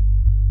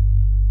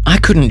 "I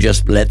couldn't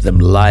just let them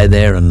lie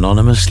there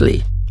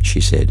anonymously," she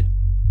said.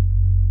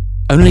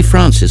 Only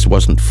Frances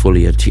wasn't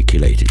fully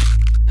articulated.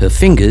 Her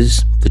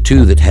fingers, the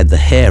 2 that had the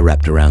hair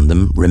wrapped around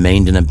them,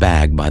 remained in a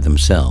bag by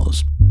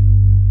themselves.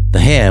 The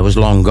hair was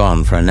long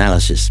gone for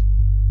analysis,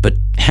 but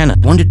Hannah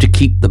wanted to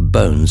keep the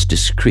bones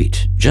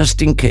discreet,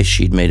 just in case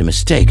she'd made a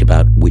mistake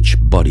about which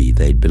body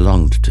they'd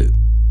belonged to.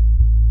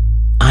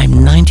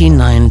 "I'm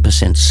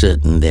 99%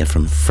 certain they're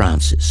from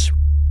Frances,"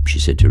 she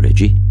said to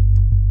Reggie.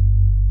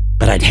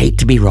 "But I'd hate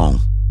to be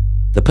wrong.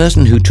 The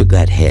person who took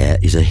that hair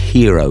is a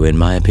hero, in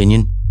my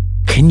opinion.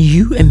 Can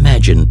you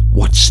imagine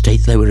what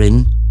state they were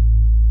in?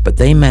 But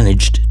they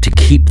managed to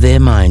keep their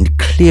mind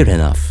clear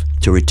enough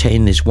to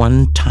retain this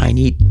one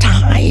tiny,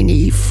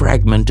 tiny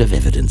fragment of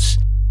evidence.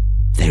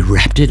 They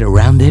wrapped it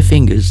around their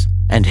fingers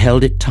and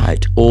held it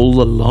tight all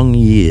the long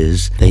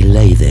years they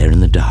lay there in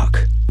the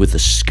dark, with the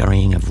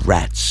scurrying of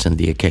rats and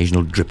the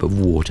occasional drip of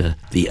water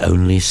the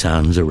only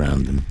sounds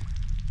around them."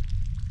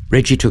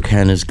 Reggie took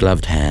Hannah's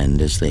gloved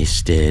hand as they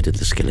stared at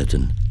the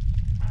skeleton.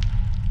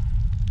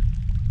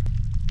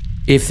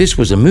 If this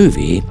was a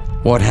movie,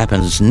 what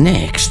happens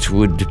next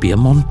would be a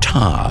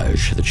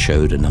montage that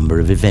showed a number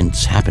of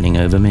events happening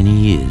over many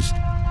years.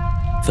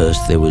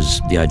 First, there was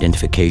the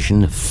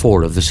identification of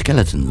 4 of the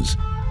skeletons.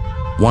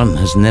 1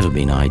 has never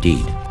been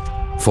ID'd.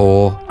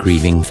 4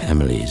 grieving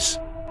families.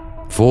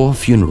 4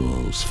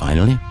 funerals,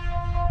 finally.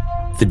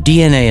 The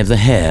DNA of the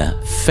hair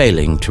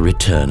failing to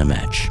return a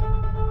match.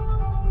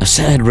 A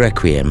sad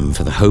requiem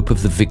for the hope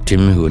of the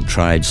victim who had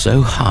tried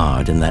so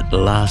hard in that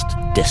last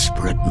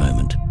desperate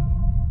moment.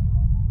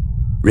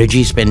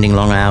 Reggie spending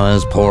long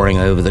hours poring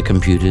over the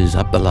computers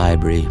up the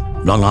library,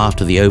 long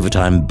after the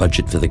overtime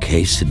budget for the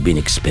case had been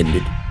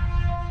expended.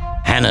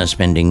 Hannah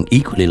spending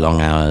equally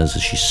long hours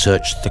as she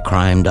searched the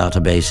crime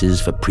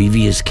databases for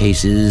previous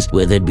cases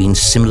where there'd been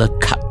similar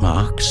cut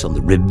marks on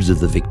the ribs of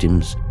the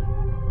victims.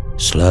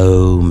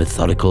 Slow,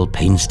 methodical,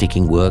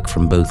 painstaking work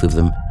from both of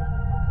them.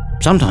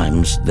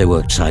 Sometimes they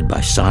worked side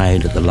by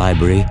side at the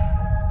library,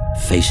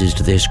 faces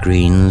to their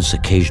screens,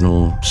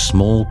 occasional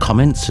small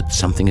comments at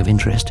something of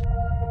interest,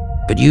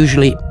 but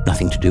usually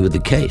nothing to do with the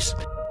case.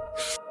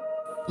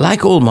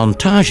 Like all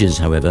montages,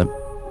 however,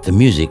 the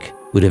music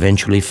would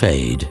eventually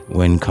fade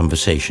when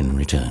conversation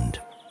returned.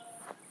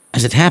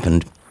 As it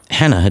happened,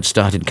 Hannah had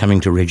started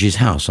coming to Reggie's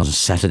house on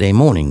Saturday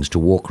mornings to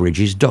walk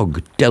Reggie's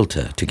dog,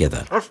 Delta,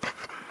 together.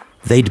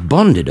 They'd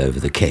bonded over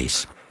the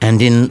case,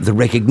 and in the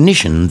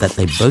recognition that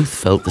they both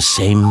felt the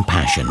same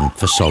passion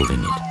for solving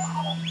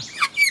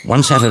it.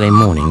 One Saturday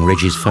morning,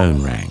 Reggie's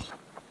phone rang.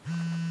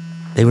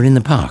 They were in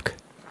the park.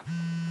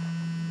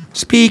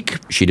 "Speak,"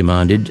 she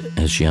demanded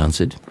as she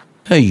answered,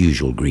 her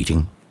usual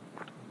greeting.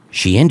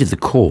 She ended the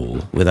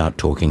call without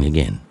talking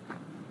again.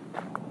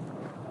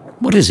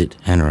 "What is it?"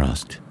 Hannah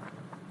asked.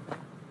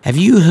 "Have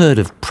you heard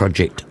of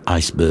Project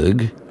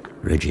Iceberg?"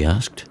 Reggie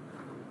asked.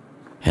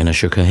 Hannah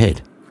shook her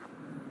head.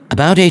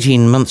 "About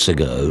 18 months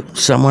ago,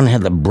 someone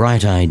had the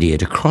bright idea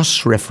to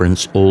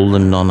cross-reference all the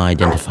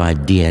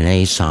non-identified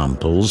DNA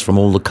samples from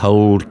all the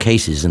cold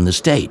cases in the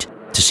state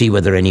to see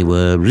whether any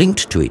were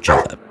linked to each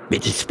other.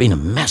 It's been a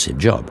massive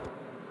job."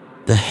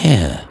 "The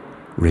hair,"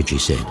 Reggie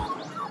said.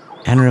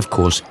 Hannah, of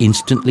course,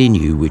 instantly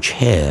knew which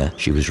hair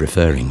she was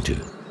referring to.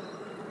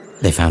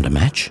 "They found a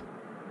match?"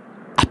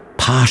 "A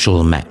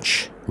partial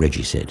match,"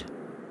 Reggie said.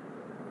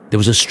 "There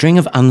was a string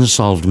of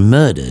unsolved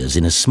murders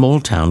in a small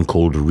town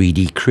called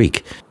Reedy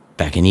Creek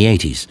back in the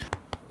 80s.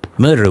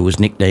 Murderer was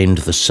nicknamed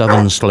the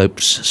Southern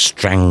Slopes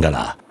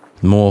Strangler,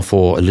 more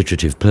for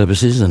alliterative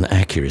purposes than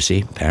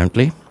accuracy,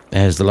 apparently,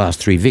 as the last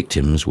 3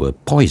 victims were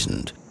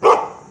poisoned.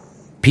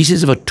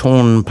 Pieces of a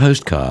torn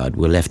postcard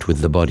were left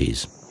with the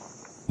bodies.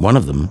 One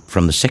of them,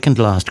 from the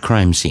second-last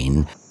crime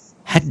scene,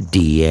 had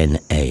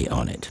DNA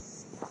on it.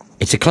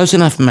 It's a close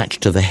enough match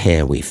to the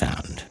hair we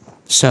found.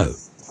 So,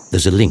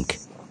 there's a link.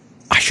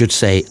 I should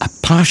say a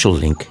partial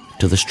link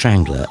to the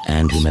Strangler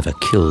and whomever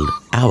killed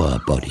our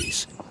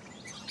bodies.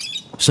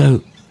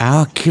 So,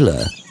 our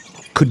killer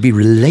could be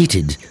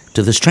related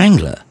to the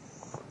Strangler?"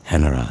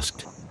 Hannah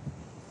asked.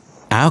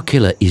 "Our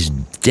killer is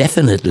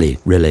definitely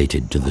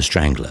related to the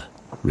Strangler,"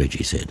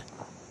 Reggie said.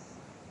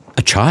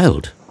 "A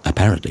child,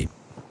 apparently.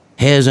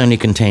 Hairs only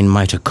contain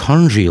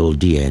mitochondrial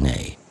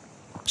DNA.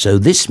 So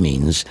this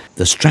means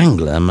the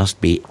Strangler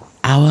must be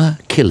our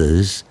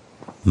killer's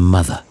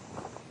mother."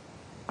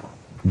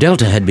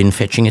 Delta had been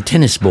fetching a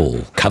tennis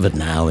ball, covered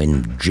now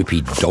in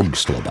drippy dog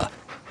slobber.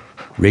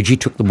 Reggie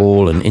took the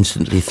ball and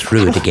instantly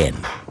threw it again,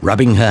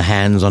 rubbing her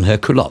hands on her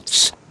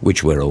culottes,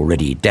 which were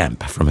already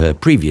damp from her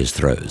previous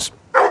throws.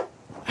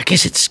 "I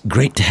guess it's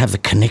great to have the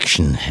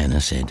connection," Hannah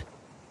said.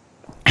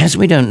 "As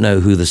we don't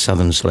know who the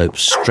Southern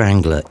Slopes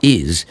Strangler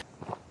is,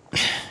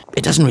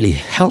 it doesn't really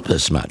help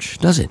us much,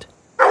 does it?"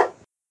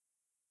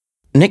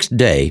 Next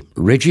day,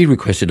 Reggie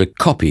requested a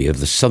copy of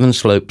the Southern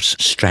Slopes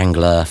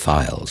Strangler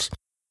files.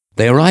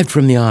 They arrived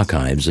from the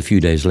archives a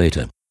few days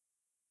later.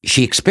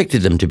 She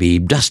expected them to be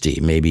dusty,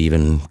 maybe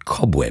even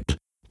cobwebbed,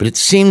 but it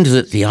seemed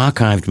that the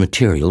archived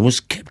material was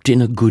kept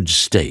in a good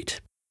state.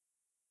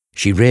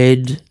 She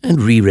read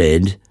and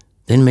reread,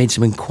 then made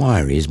some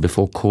inquiries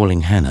before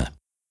calling Hannah.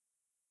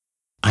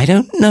 "I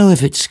don't know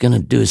if it's going to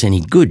do us any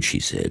good," she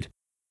said.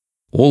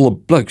 "All the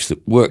blokes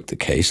that worked the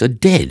case are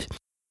dead.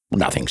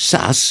 Nothing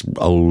sus,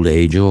 old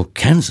age or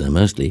cancer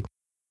mostly.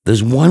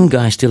 There's one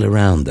guy still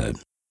around, though.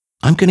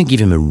 I'm going to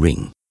give him a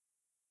ring."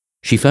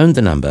 She phoned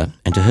the number,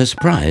 and to her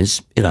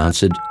surprise, it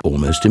answered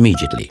almost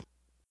immediately.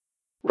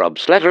 "Rob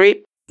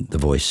Slattery," the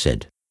voice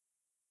said.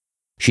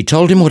 She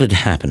told him what had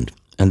happened,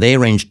 and they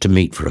arranged to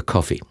meet for a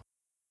coffee.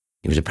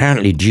 He was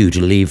apparently due to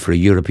leave for a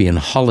European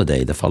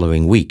holiday the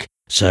following week,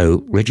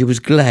 so Reggie was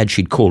glad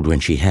she'd called when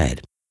she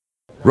had.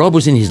 Rob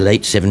was in his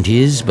late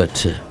 70s,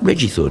 but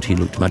Reggie thought he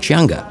looked much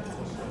younger.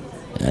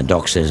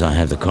 "Doc says I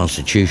have the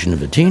constitution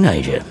of a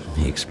teenager,"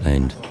 he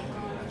explained.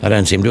 "I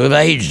don't seem to have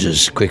aged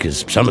as quick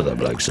as some of the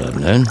blokes I've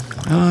known.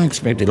 I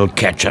expect it'll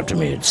catch up to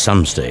me at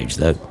some stage,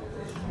 though."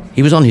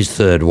 He was on his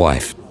 3rd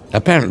wife.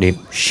 Apparently,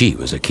 she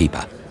was a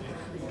keeper.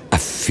 "A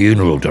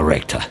funeral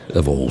director,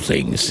 of all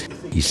things,"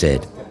 he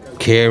said.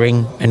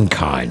 "Caring and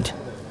kind.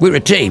 We're a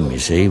team, you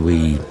see.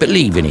 We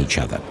believe in each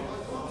other.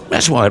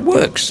 That's why it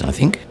works, I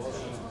think."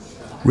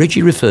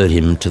 Reggie referred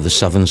him to the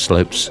Southern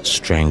Slopes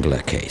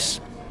Strangler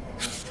case.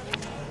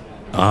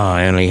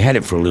 "I only had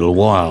it for a little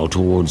while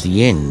towards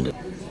the end.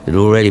 It'd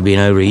already been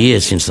over a year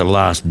since the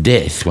last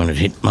death when it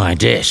hit my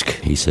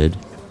desk," he said.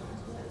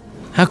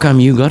 "How come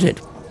you got it?"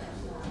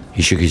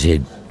 He shook his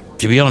head.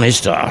 "To be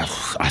honest, I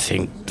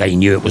think they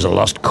knew it was a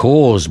lost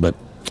cause, but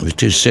it was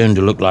too soon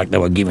to look like they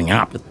were giving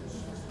up.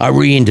 I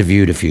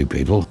re-interviewed a few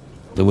people.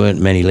 There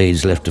weren't many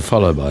leads left to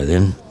follow by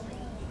then.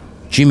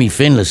 Jimmy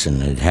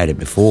Finlayson had had it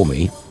before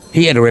me.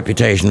 He had a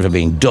reputation for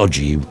being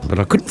dodgy, but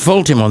I couldn't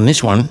fault him on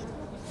this one.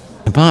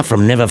 Apart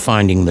from never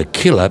finding the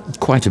killer,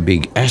 quite a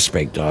big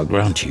aspect, I'll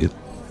grant you.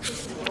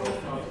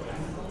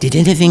 Did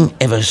anything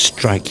ever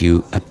strike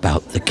you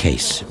about the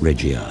case?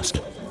 Reggie asked.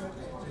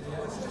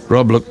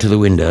 Rob looked to the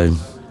window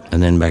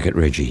and then back at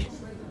Reggie.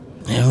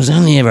 It was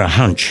only ever a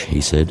hunch, he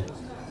said.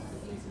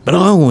 But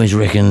I always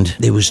reckoned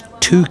there was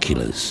two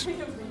killers.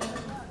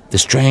 The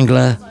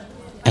strangler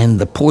and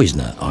the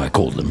poisoner, I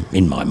called them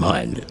in my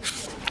mind.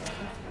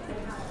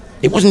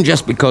 It wasn't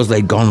just because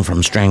they'd gone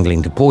from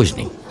strangling to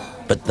poisoning,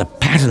 but the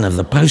pattern of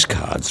the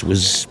postcards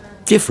was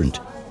different.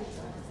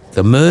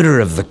 The murder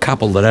of the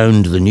couple that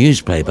owned the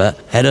newspaper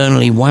had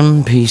only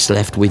one piece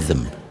left with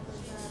them.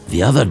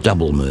 The other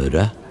double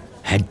murder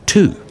had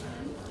two,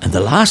 and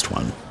the last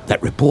one,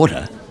 that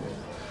reporter,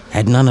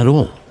 had none at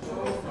all.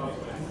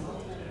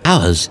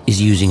 Ours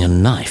is using a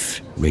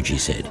knife, Reggie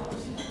said.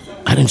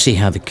 I don't see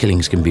how the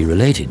killings can be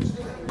related.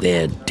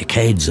 They're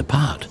decades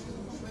apart.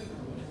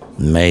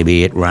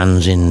 Maybe it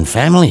runs in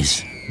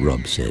families,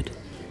 Rob said.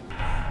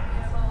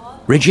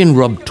 Reggie and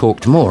Rob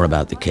talked more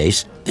about the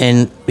case,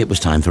 then it was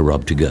time for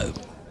Rob to go.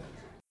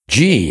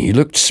 Gee, he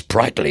looked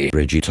sprightly,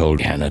 Reggie told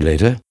Hannah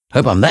later.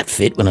 Hope I'm that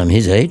fit when I'm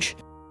his age.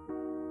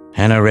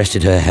 Hannah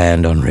rested her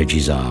hand on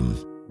Reggie's arm.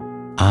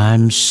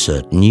 I'm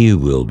certain you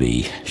will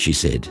be, she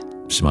said,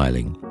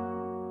 smiling.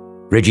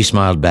 Reggie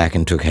smiled back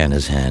and took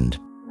Hannah's hand.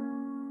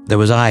 There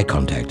was eye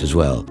contact as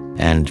well,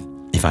 and,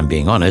 if I'm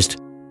being honest,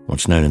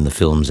 what's known in the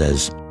films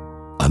as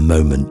a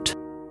moment.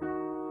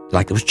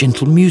 Like there was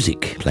gentle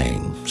music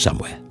playing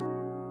somewhere.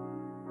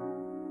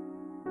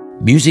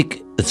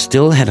 Music that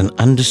still had an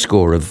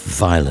underscore of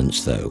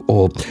violence, though,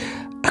 or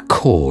a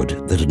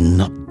chord that had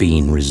not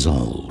been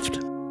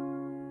resolved.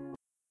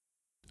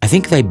 I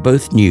think they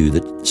both knew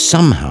that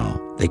somehow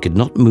they could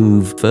not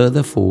move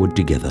further forward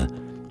together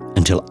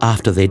until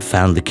after they'd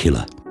found the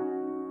killer,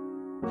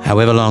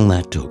 however long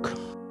that took.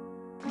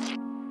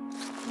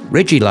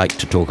 Reggie liked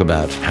to talk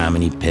about how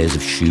many pairs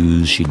of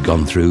shoes she'd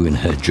gone through in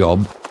her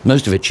job.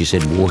 Most of it, she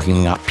said,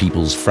 walking up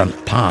people's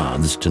front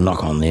paths to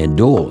knock on their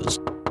doors.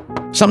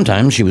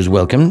 Sometimes she was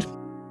welcomed,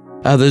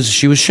 others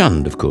she was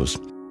shunned, of course.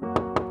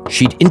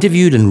 She'd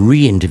interviewed and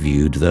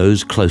re-interviewed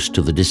those close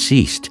to the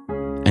deceased,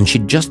 and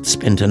she'd just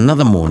spent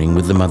another morning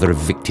with the mother of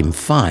victim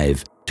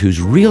 5,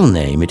 whose real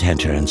name, it had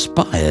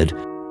transpired,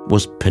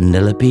 was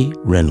Penelope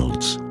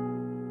Reynolds.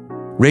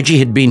 Reggie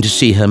had been to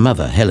see her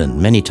mother,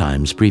 Helen, many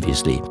times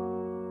previously.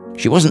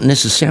 She wasn't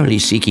necessarily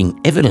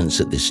seeking evidence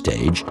at this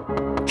stage.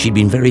 She'd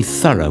been very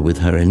thorough with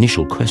her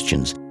initial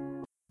questions,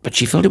 but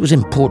she felt it was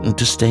important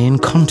to stay in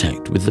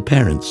contact with the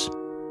parents,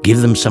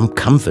 give them some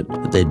comfort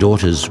that their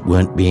daughters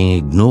weren't being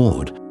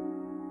ignored.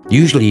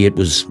 Usually it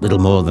was little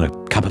more than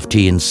a cup of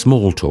tea and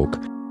small talk,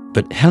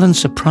 but Helen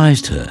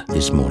surprised her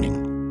this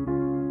morning.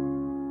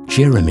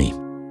 Jeremy,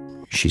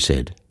 she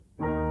said.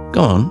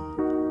 Go on,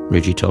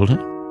 Reggie told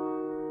her.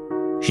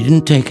 She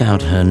didn't take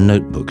out her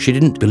notebook. She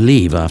didn't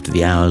believe after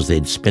the hours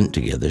they'd spent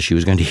together she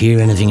was going to hear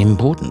anything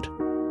important.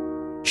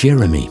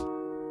 Jeremy.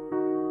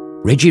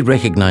 Reggie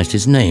recognized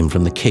his name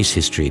from the case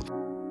history.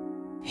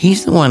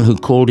 He's the one who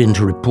called in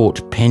to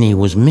report Penny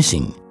was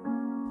missing.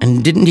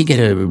 And didn't he get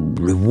a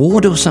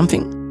reward or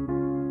something?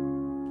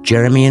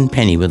 Jeremy and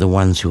Penny were the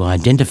ones who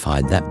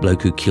identified that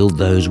bloke who killed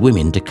those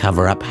women to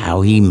cover up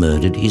how he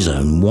murdered his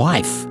own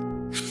wife.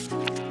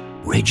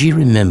 Reggie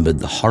remembered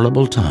the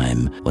horrible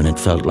time when it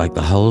felt like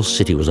the whole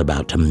city was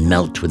about to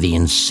melt with the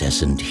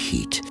incessant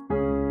heat.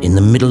 In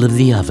the middle of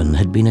the oven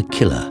had been a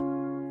killer,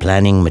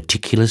 planning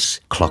meticulous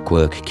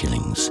clockwork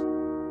killings.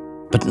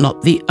 But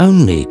not the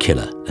only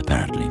killer,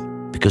 apparently,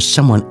 because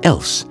someone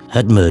else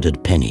had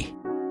murdered Penny.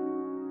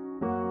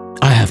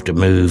 I have to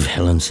move,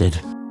 Helen said.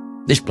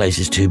 This place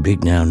is too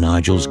big now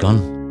Nigel's gone.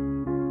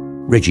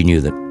 Reggie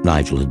knew that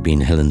Nigel had been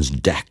Helen's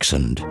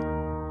dachshund.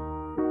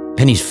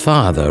 Penny's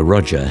father,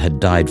 Roger, had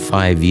died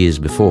 5 years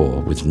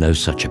before with no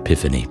such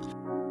epiphany.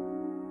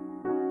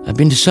 I've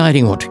been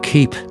deciding what to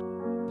keep.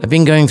 I've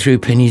been going through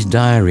Penny's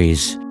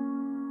diaries.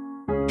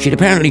 She'd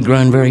apparently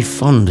grown very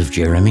fond of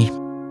Jeremy.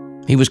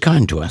 He was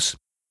kind to us,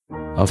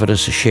 offered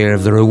us a share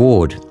of the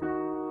reward.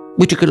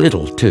 We took a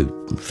little,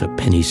 too, for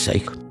Penny's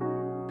sake.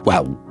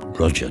 Well,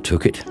 Roger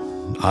took it.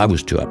 I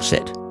was too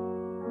upset.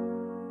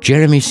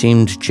 Jeremy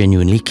seemed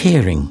genuinely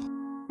caring.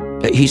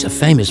 He's a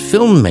famous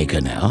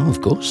filmmaker now,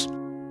 of course.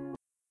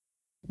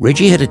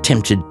 Reggie had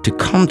attempted to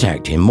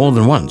contact him more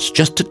than once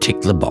just to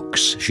tick the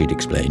box, she'd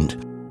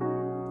explained.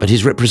 But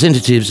his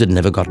representatives had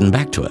never gotten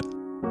back to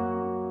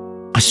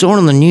her. I saw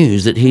on the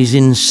news that he's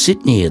in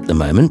Sydney at the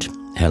moment,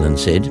 Helen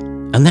said,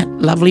 and that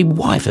lovely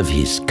wife of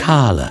his,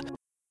 Carla.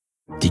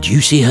 Did you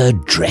see her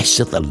dress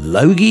at the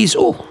Logies?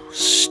 Oh,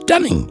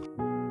 stunning.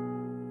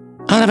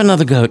 I'll have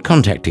another go at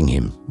contacting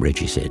him,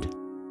 Reggie said.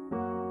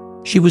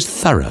 She was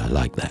thorough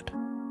like that.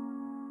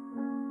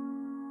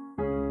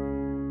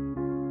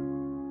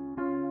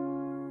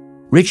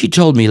 Reggie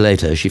told me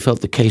later she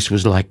felt the case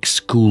was like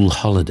school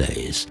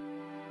holidays.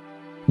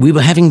 We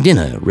were having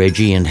dinner,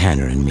 Reggie and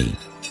Hannah and me.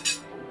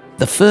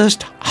 The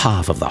first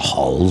half of the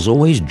holes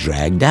always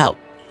dragged out,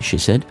 she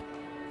said,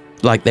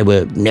 like they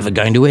were never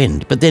going to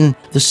end. But then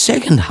the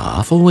second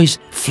half always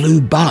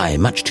flew by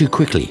much too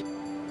quickly.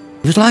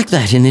 It was like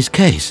that in this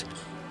case.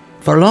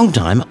 For a long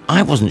time,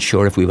 I wasn't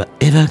sure if we were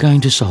ever going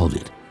to solve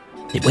it.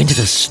 It went at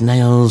a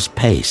snail's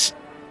pace.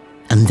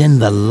 And then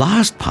the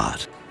last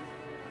part,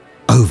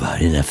 over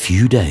in a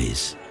few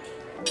days.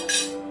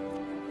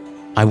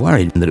 I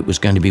worried that it was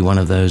going to be one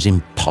of those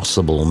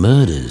impossible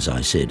murders,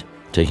 I said,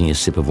 taking a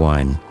sip of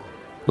wine.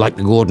 Like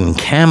the Gordon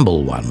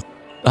Campbell one.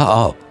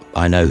 Oh,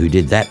 I know who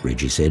did that,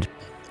 Reggie said.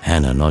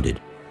 Hannah nodded.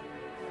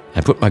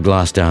 I put my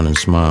glass down and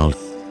smiled.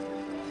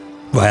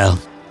 Well,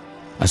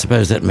 I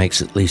suppose that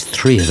makes at least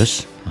 3 of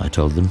us, I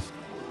told them.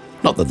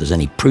 Not that there's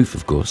any proof,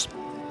 of course.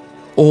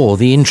 Or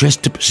the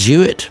interest to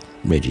pursue it,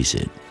 Reggie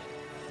said.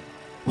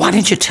 Why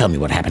didn't you tell me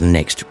what happened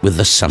next with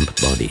the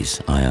sump bodies,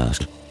 I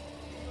asked.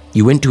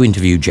 You went to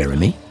interview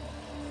Jeremy?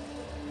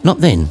 Not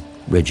then,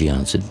 Reggie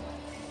answered.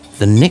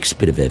 The next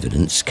bit of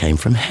evidence came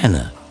from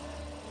Hannah.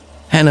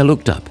 Hannah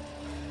looked up.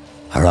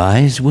 Her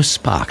eyes were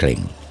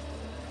sparkling.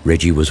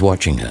 Reggie was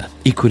watching her,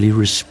 equally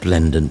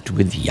resplendent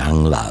with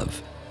young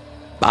love.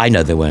 I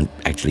know they weren't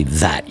actually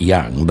that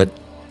young, but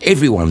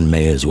everyone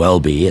may as well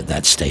be at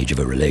that stage of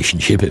a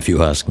relationship, if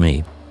you ask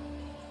me.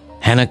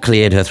 Hannah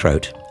cleared her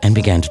throat and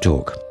began to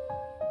talk.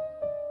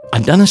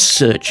 I'd done a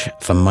search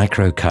for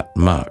micro-cut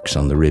marks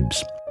on the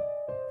ribs.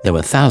 There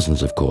were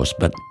thousands, of course,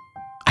 but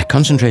I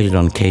concentrated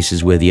on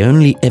cases where the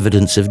only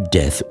evidence of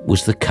death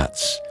was the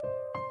cuts.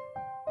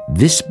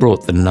 This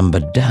brought the number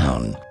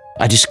down.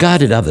 I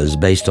discarded others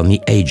based on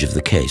the age of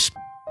the case.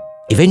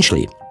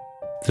 Eventually,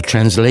 the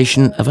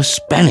translation of a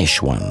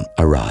Spanish one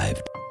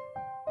arrived.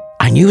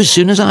 I knew as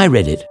soon as I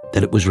read it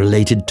that it was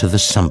related to the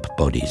sump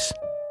bodies.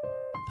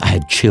 I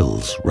had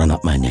chills run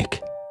up my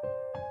neck.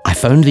 I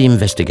phoned the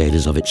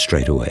investigators of it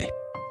straight away.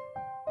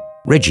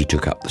 Reggie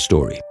took up the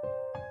story.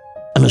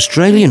 An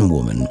Australian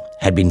woman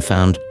had been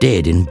found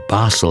dead in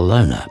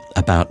Barcelona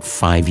about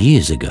 5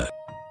 years ago.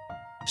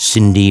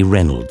 Cindy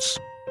Reynolds.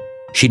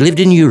 She'd lived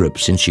in Europe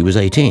since she was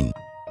 18.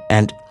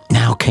 And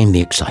now came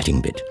the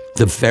exciting bit.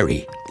 The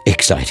very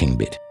exciting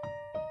bit.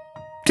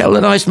 Tell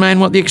the nice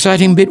man what the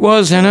exciting bit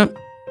was, Hannah.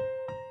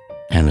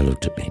 Hannah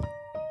looked at me.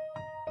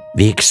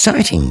 The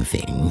exciting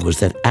thing was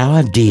that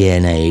our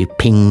DNA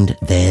pinged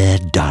their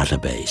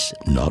database.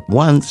 Not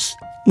once,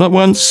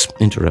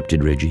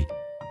 interrupted Reggie.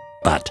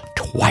 But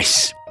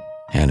twice,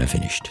 Hannah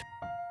finished.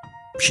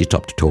 She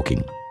stopped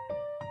talking.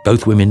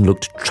 Both women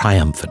looked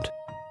triumphant.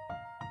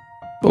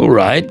 All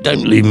right,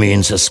 don't leave me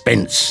in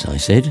suspense, I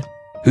said.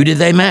 Who did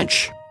they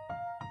match?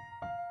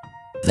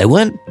 They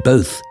weren't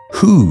both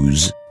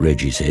whos,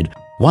 Reggie said.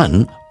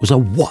 One was a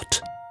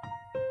what?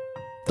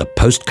 The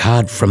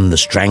postcard from the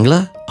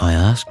Strangler? I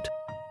asked.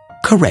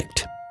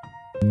 Correct.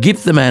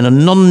 Give the man a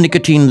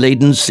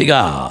non-nicotine-laden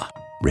cigar,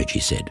 Reggie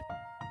said.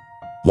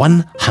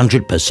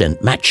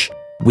 100% match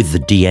with the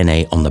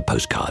DNA on the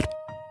postcard.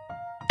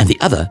 And the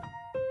other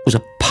was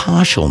a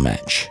partial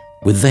match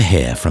with the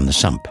hair from the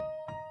sump.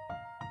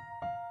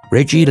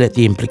 Reggie let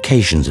the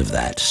implications of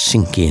that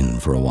sink in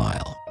for a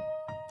while.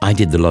 I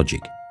did the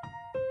logic.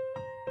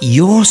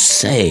 You're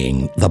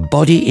saying the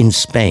body in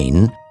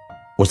Spain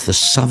was the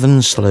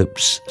Southern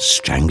Slopes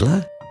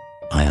Strangler?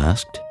 I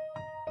asked.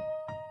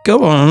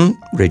 Go on,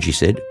 Reggie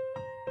said.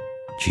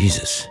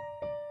 Jesus.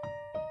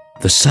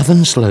 The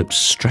Southern Slopes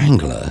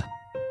Strangler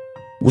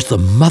was the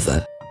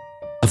mother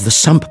of the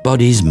sump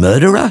body's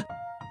murderer?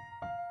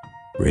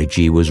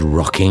 Reggie was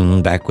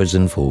rocking backwards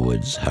and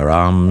forwards, her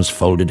arms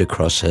folded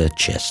across her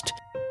chest.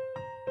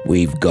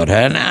 We've got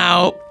her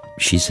now,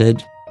 she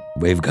said.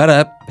 We've got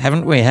her,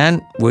 haven't we,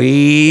 Han?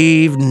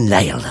 We've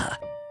nailed her.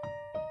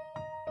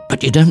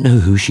 But you don't know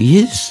who she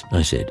is,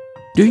 I said.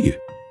 Do you?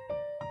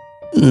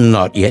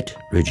 Not yet,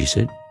 Reggie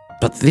said.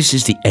 But this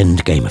is the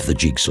end game of the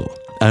jigsaw.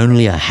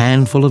 Only a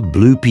handful of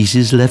blue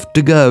pieces left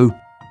to go.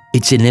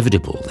 It's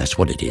inevitable, that's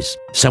what it is.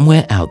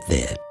 Somewhere out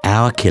there,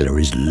 our killer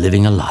is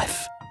living a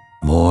life.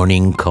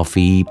 Morning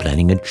coffee,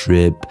 planning a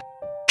trip,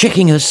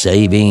 checking her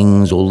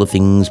savings, all the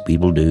things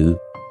people do.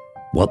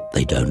 What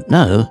they don't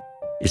know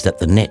is that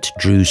the net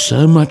drew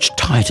so much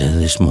tighter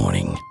this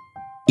morning.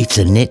 It's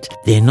a net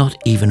they're not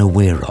even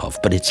aware of,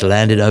 but it's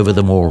landed over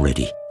them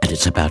already, and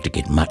it's about to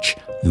get much,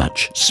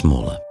 much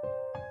smaller.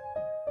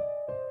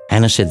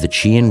 Hannah said that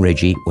she and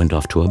Reggie went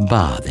off to a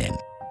bar then.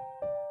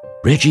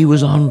 Reggie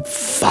was on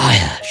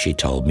fire, she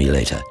told me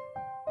later.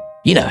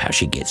 You know how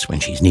she gets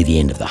when she's near the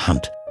end of the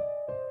hunt.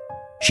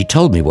 She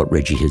told me what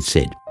Reggie had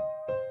said.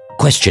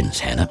 Questions,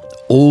 Hannah.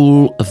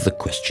 All of the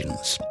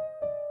questions.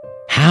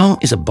 How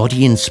is a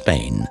body in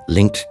Spain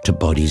linked to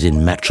bodies in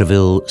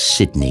Matraville,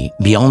 Sydney,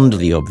 beyond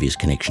the obvious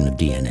connection of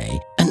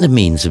DNA and the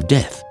means of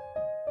death?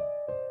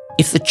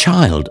 If the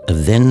child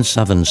of then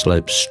Southern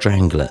Slopes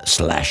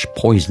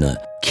strangler/poisoner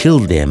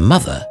killed their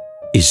mother,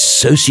 is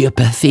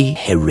sociopathy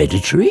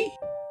hereditary?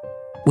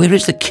 Where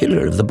is the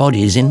killer of the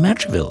bodies in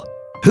Matraville?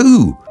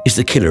 Who is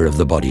the killer of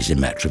the bodies in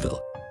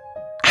Matraville?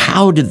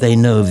 How did they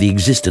know of the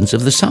existence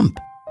of the sump?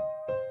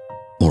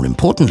 More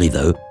importantly,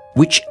 though,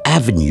 which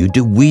avenue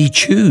do we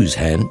choose,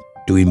 Han?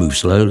 Do we move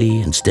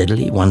slowly and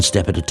steadily, one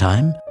step at a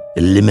time,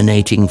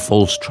 eliminating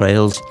false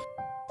trails,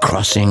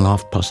 crossing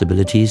off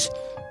possibilities?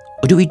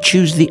 Or do we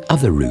choose the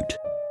other route?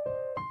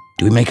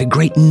 Do we make a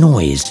great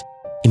noise,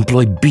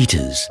 Employ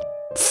beaters.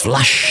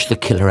 Flush the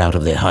killer out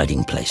of their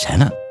hiding place,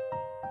 Hannah.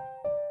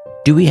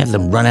 Do we have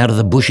them run out of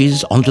the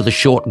bushes onto the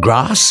short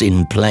grass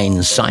in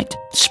plain sight,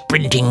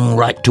 sprinting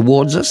right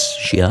towards us?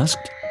 She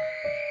asked.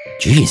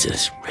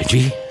 Jesus,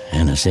 Reggie,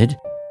 Hannah said.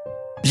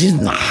 This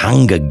isn't the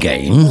Hunger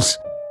Games.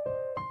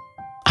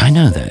 I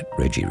know that,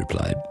 Reggie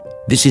replied.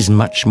 This is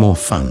much more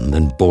fun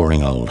than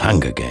boring old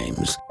Hunger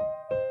Games.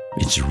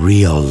 It's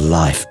real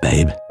life,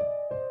 babe.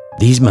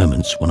 These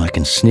moments when I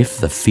can sniff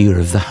the fear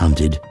of the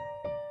hunted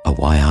are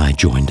why I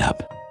joined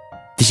up.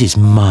 This is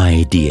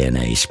my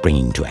DNA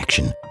springing to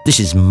action. This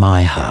is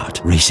my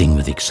heart racing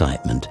with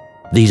excitement.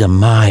 These are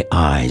my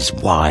eyes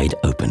wide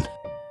open.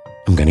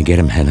 I'm going to get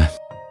him, Hannah.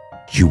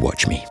 You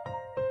watch me.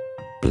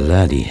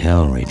 Bloody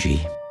hell,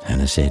 Reggie,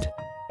 Hannah said.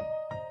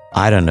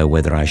 I don't know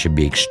whether I should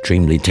be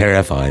extremely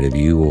terrified of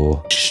you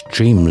or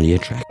extremely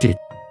attracted.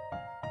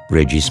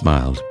 Reggie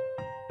smiled.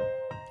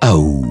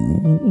 Oh,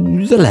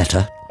 the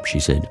latter, she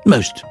said.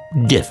 Most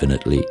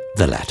definitely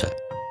the latter.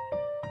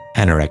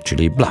 Hannah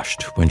actually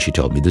blushed when she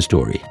told me the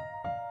story.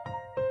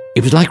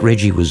 It was like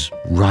Reggie was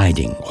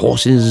riding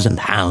horses and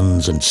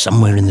hounds, and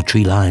somewhere in the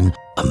tree line,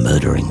 a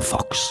murdering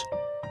fox.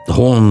 The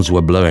horns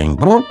were blowing.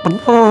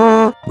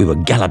 We were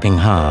galloping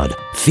hard.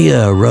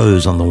 Fear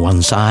rose on the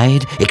one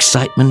side,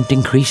 excitement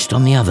increased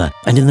on the other,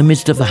 and in the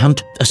midst of the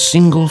hunt, a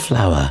single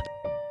flower,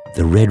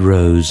 the red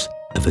rose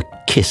of a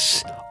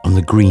kiss on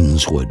the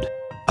greensward,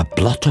 a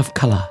blot of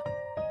colour,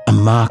 a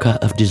marker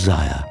of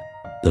desire,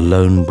 the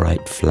lone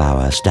bright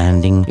flower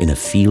standing in a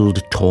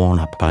field torn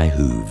up by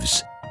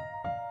hooves.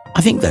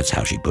 I think that's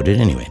how she put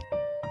it anyway.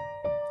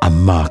 A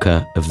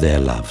marker of their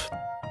love.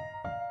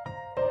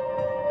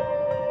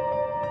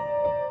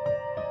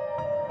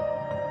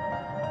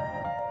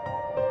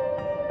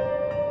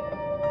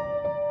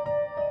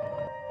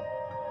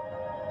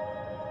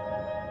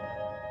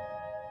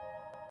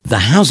 The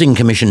Housing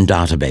Commission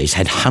database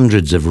had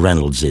hundreds of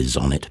Reynoldses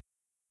on it.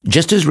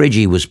 Just as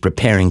Reggie was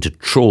preparing to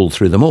trawl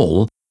through them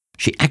all,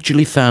 she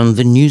actually found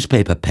the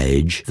newspaper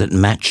page that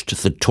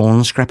matched the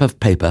torn scrap of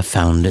paper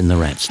found in the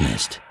rat's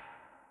nest.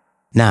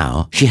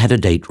 Now she had a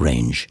date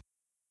range.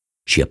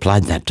 She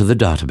applied that to the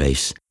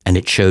database, and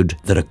it showed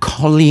that a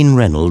Colleen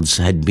Reynolds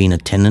had been a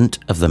tenant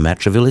of the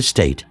Matraville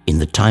estate in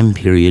the time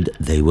period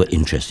they were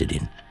interested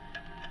in.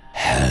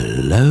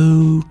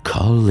 Hello,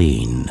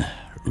 Colleen,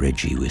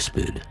 Reggie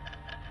whispered.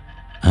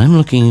 I'm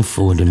looking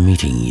forward to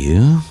meeting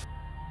you.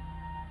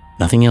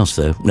 Nothing else,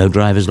 though. No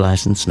driver's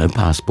license, no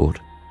passport.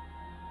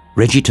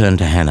 Reggie turned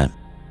to Hannah.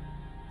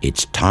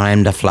 It's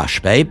time to flush,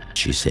 babe,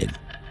 she said.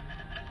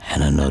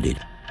 Hannah nodded.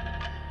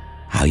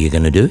 How are you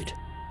going to do it?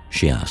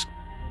 She asked.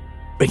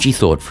 Reggie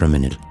thought for a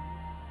minute.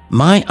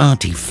 My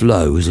Auntie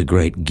Flo is a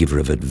great giver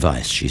of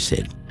advice, she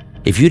said.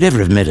 If you'd ever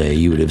have met her,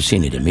 you would have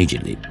seen it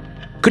immediately.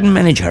 Couldn't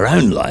manage her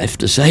own life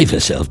to save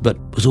herself, but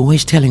was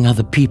always telling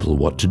other people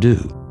what to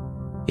do.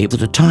 It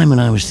was a time when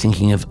I was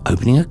thinking of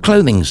opening a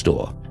clothing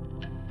store.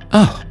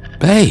 Oh,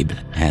 babe,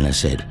 Hannah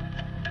said.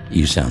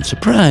 You sound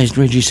surprised,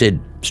 Reggie said,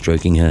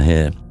 stroking her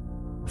hair.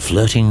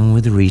 Flirting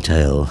with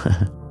retail.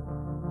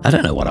 I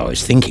don't know what I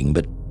was thinking,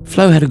 but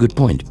Flo had a good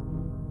point.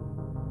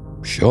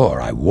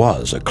 Sure, I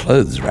was a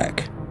clothes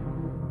rack.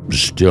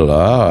 Still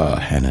are,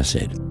 Hannah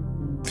said.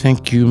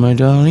 Thank you, my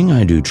darling,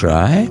 I do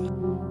try.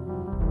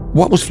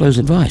 What was Flo's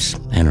advice?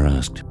 Hannah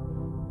asked.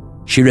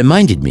 She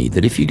reminded me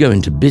that if you go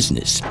into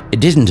business,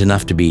 it isn't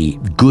enough to be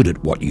good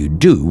at what you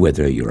do,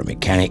 whether you're a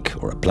mechanic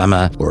or a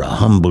plumber or a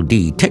humble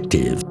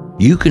detective.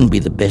 You can be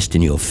the best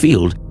in your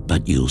field,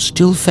 but you'll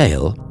still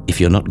fail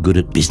if you're not good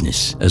at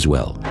business as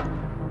well.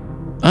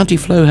 Auntie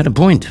Flo had a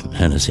point,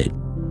 Hannah said.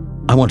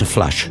 I want to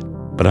flush,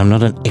 but I'm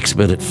not an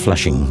expert at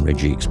flushing,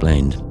 Reggie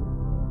explained.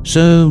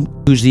 So,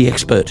 who's the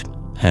expert?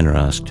 Hannah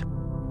asked.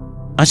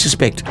 I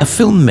suspect a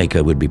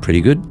filmmaker would be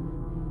pretty good.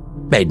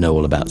 They'd know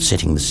all about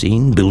setting the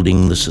scene,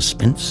 building the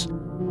suspense,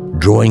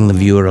 drawing the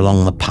viewer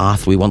along the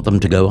path we want them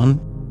to go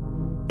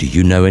on. Do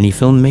you know any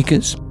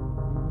filmmakers?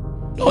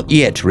 Not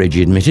yet,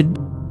 Reggie admitted.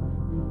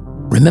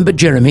 Remember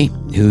Jeremy,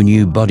 who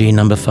knew body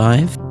number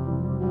 5?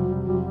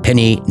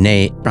 Penny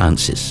nay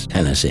Francis,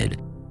 Hannah said.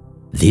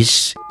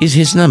 This is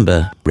his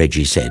number,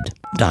 Reggie said,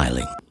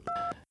 dialing.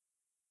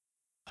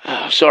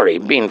 Sorry,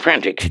 being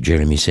frantic,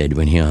 Jeremy said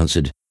when he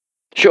answered.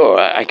 Sure,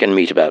 I can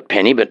meet about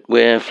Penny, but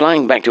we're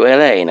flying back to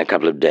LA in a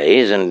couple of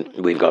days, and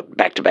we've got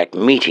back-to-back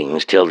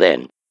meetings till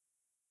then.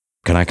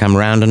 Can I come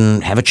round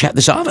and have a chat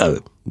this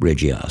arvo?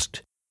 Reggie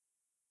asked.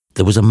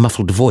 There was a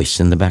muffled voice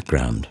in the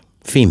background,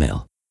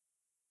 female.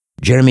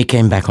 Jeremy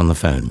came back on the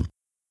phone.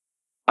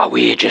 Oh,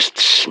 we're just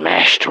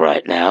smashed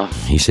right now,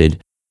 he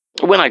said.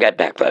 When I get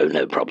back, though,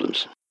 no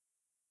problems.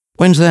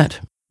 When's that?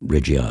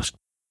 Reggie asked.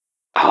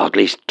 Oh, at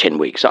least 10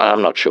 weeks,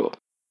 I'm not sure.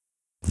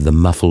 The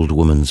muffled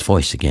woman's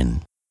voice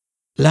again.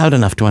 Loud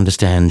enough to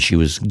understand she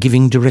was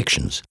giving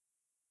directions.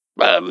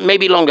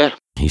 Maybe longer,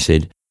 he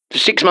said.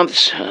 6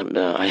 months.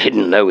 I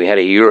didn't know we had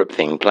a Europe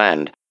thing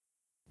planned.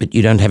 But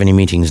you don't have any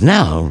meetings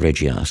now,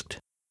 Reggie asked.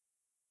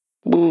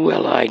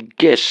 Well, I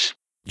guess,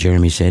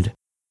 Jeremy said.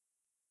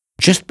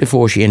 Just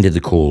before she ended the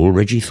call,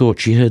 Reggie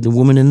thought she heard the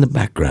woman in the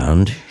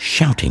background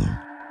shouting.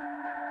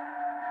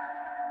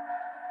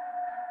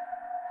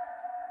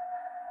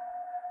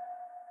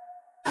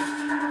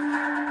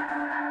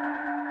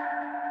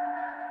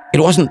 It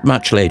wasn't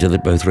much later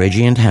that both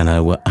Reggie and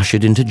Hannah were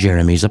ushered into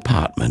Jeremy's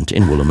apartment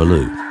in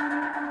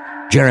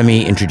Woolloomooloo.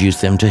 Jeremy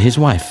introduced them to his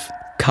wife,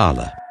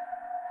 Carla.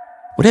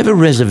 Whatever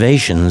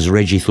reservations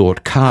Reggie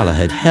thought Carla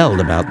had held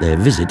about their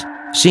visit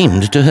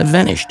seemed to have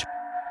vanished.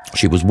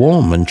 She was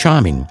warm and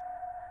charming.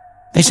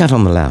 They sat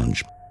on the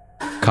lounge.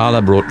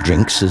 Carla brought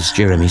drinks as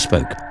Jeremy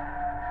spoke.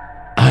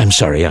 "I'm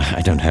sorry,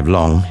 I don't have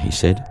long," he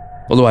said,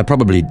 "although I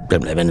probably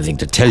don't have anything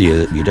to tell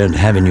you that you don't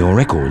have in your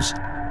records.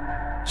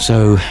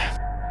 So,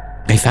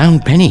 they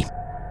found Penny.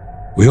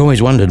 We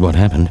always wondered what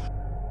happened."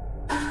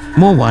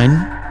 "More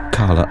wine?"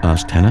 Carla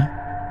asked Hannah.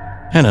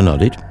 Hannah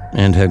nodded,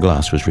 and her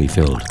glass was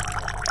refilled.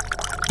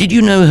 "Did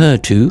you know her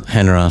too?"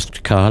 Hannah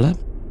asked Carla.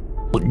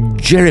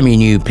 "Jeremy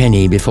knew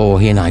Penny before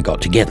he and I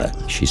got together,"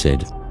 she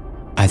said.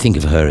 "I think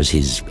of her as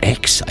his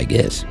ex, I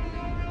guess."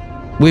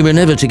 "We were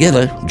never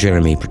together,"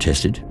 Jeremy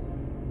protested.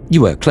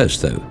 "You were close,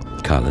 though,"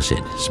 Carla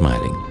said,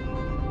 smiling.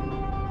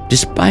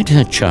 Despite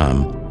her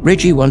charm,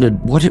 Reggie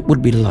wondered what it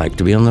would be like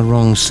to be on the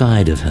wrong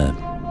side of her.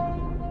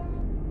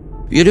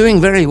 "You're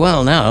doing very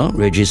well now,"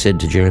 Reggie said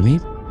to Jeremy.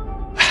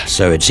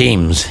 "So it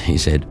seems," he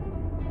said.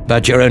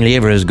 "But you're only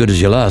ever as good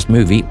as your last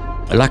movie.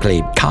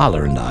 Luckily,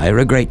 Carla and I are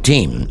a great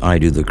team. I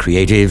do the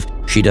creative,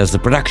 she does the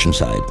production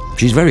side.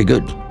 She's very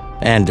good.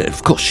 And,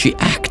 of course, she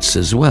acts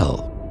as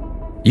well."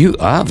 "You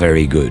are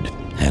very good,"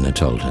 Hannah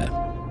told her.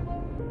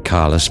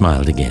 Carla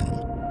smiled again.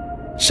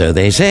 "So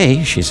they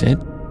say," she said.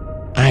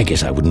 "I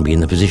guess I wouldn't be in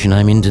the position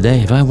I'm in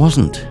today if I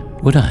wasn't,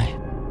 would I?"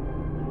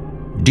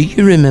 "Do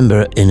you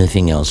remember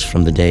anything else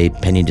from the day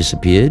Penny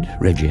disappeared?"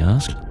 Reggie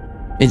asked.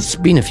 "It's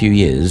been a few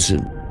years.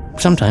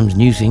 Sometimes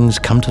new things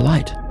come to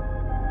light."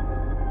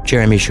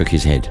 Jeremy shook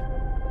his head.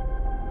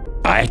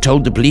 "I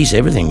told the police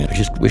everything. I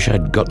just wish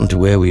I'd gotten to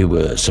where we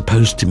were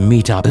supposed to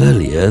meet up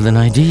earlier than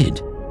I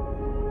did."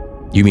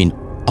 "You mean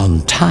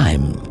on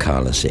time?"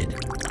 Carla said.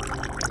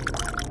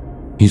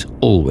 "He's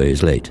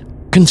always late.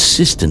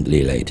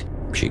 Consistently late,"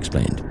 she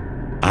explained.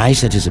 "I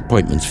set his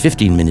appointments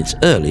 15 minutes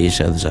early,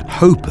 so there's a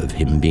hope of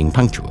him being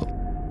punctual."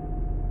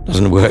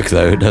 "Doesn't work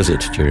though, does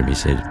it?" Jeremy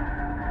said.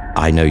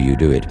 "I know you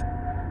do it."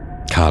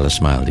 Carla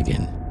smiled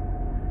again.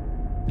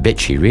 "Bet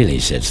she really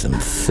sets them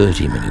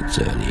 30 minutes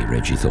early,"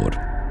 Reggie thought.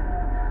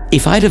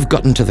 "If I'd have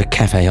gotten to the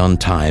cafe on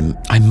time,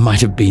 I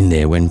might have been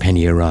there when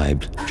Penny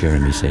arrived,"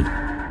 Jeremy said.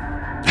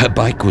 "Her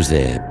bike was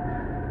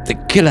there. The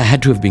killer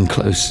had to have been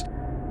close.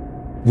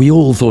 We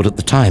all thought at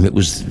the time it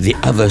was the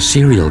other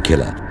serial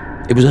killer.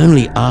 It was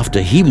only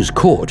after he was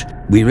caught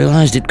we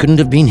realized it couldn't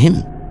have been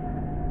him."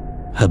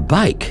 "Her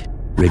bike?"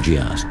 Reggie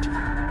asked.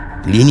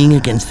 "Leaning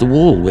against the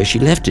wall where she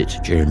left it,"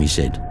 Jeremy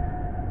said.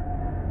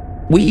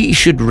 "We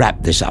should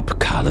wrap this up,"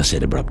 Carla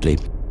said abruptly.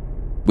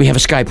 "We have a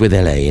Skype with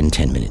LA in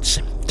 10 minutes.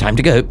 Time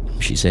to go,"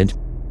 she said.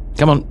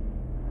 "Come on.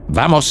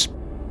 Vamos."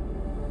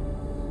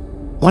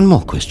 "One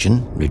more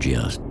question," Reggie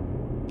asked.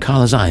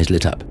 Carla's eyes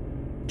lit up.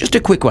 "Just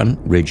a quick one,"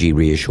 Reggie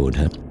reassured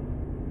her.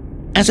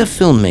 "As a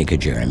filmmaker,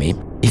 Jeremy,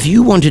 if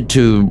you wanted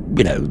to,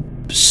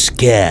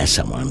 scare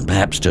someone,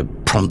 perhaps to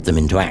prompt them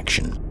into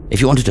action, if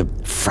you wanted to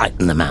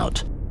frighten them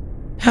out,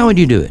 how would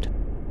you do it?"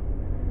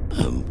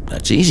 "Oh,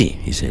 that's easy,"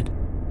 he said.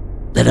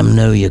 "Let them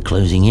know you're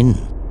closing in.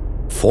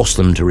 Force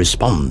them to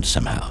respond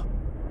somehow."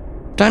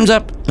 "Time's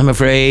up, I'm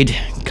afraid,"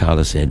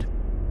 Carla said.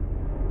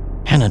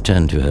 Hannah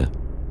turned to her.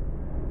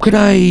 "Could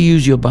I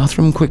use your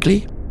bathroom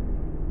quickly?"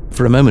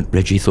 For a moment,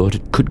 Reggie thought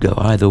it could go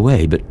either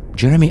way, but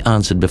Jeremy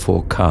answered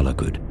before Carla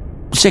could.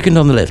 "Second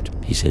on the left,"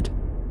 he said,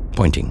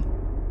 pointing.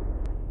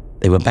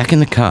 They were back in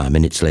the car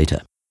minutes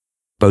later.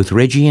 Both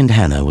Reggie and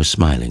Hannah were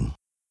smiling.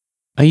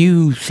 "Are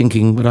you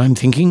thinking what I'm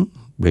thinking?"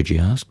 Reggie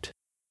asked.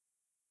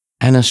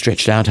 Hannah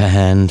stretched out her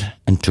hand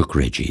and took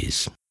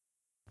Reggie's.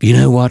 "You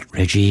know what,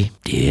 Reggie,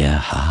 dear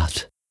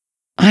heart?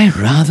 I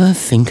rather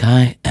think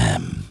I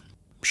am,"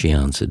 she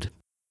answered.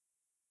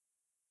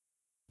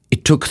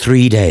 It took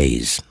 3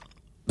 days.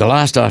 The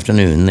last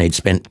afternoon they'd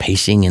spent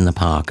pacing in the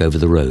park over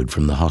the road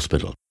from the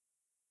hospital.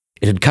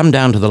 It had come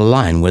down to the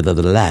line whether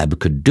the lab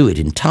could do it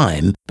in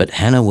time, but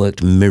Hannah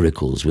worked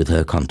miracles with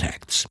her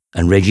contacts,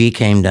 and Reggie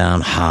came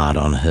down hard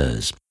on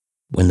hers.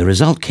 When the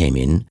result came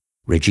in,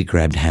 Reggie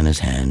grabbed Hannah's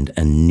hand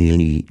and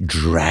nearly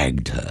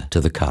dragged her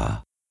to the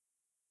car.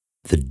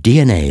 The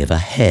DNA of a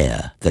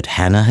hair that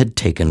Hannah had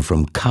taken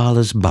from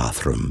Carla's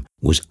bathroom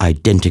was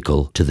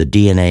identical to the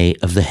DNA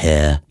of the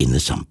hair in the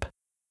sump.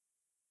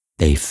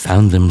 They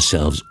found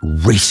themselves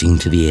racing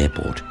to the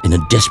airport in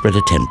a desperate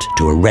attempt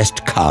to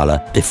arrest Carla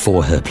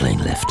before her plane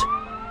left.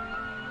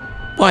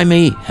 "Why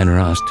me?"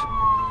 Hannah asked.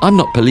 "I'm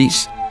not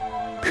police."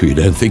 "You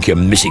don't think you're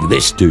missing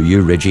this, do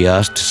you?" Reggie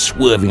asked,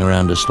 swerving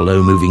around a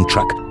slow-moving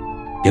truck.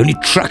 "The only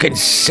truck in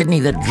Sydney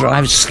that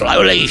drives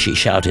slowly," she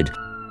shouted.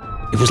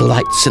 It was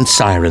lights and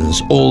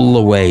sirens all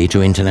the way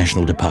to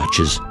international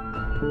departures.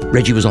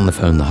 Reggie was on the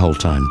phone the whole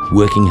time,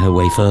 working her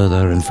way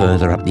further and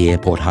further up the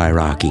airport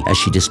hierarchy as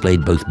she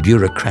displayed both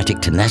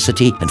bureaucratic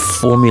tenacity and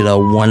Formula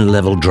One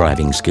level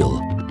driving skill.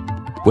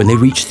 When they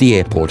reached the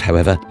airport,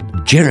 however,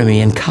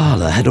 Jeremy and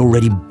Carla had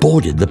already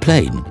boarded the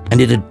plane,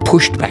 and it had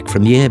pushed back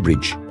from the air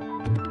bridge.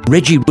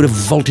 Reggie would have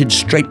vaulted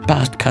straight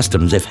past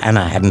customs if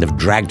Hannah hadn't have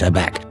dragged her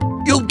back.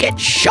 "You'll get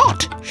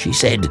shot," she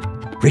said.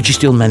 Reggie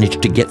still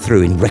managed to get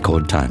through in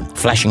record time,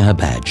 flashing her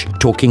badge,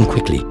 talking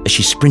quickly as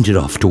she sprinted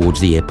off towards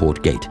the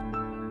airport gate.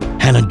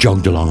 Hannah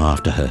jogged along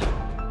after her.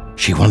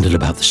 She wondered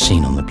about the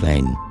scene on the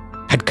plane.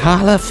 Had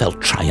Carla felt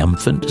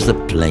triumphant as the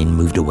plane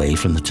moved away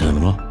from the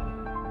terminal?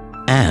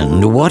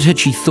 And what had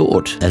she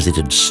thought as it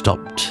had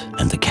stopped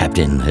and the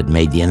captain had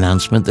made the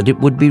announcement that it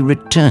would be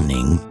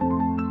returning?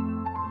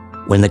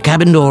 When the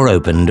cabin door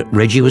opened,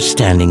 Reggie was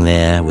standing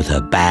there with her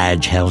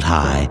badge held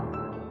high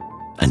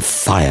and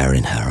fire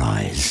in her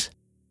eyes.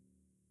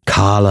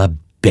 Carla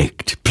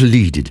begged,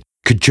 pleaded,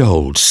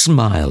 cajoled,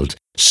 smiled,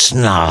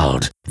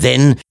 snarled,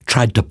 then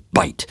tried to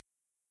bite.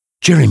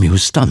 Jeremy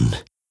was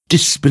stunned,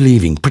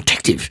 disbelieving,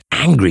 protective,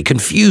 angry,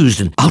 confused,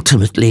 and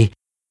ultimately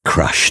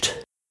crushed.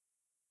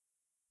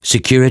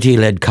 Security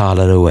led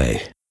Carla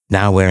away,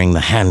 now wearing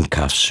the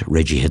handcuffs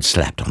Reggie had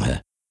slapped on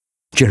her.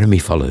 Jeremy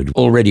followed,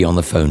 already on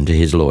the phone to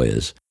his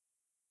lawyers.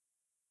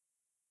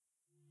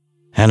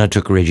 Hannah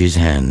took Reggie's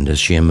hand as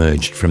she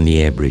emerged from the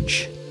air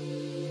bridge.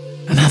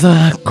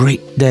 "Another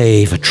great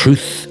day for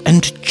truth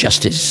and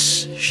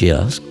justice?" she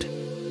asked.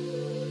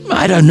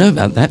 "I don't know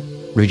about that,"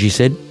 Reggie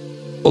said.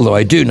 "Although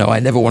I do know I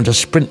never want to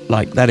sprint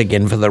like that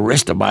again for the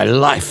rest of my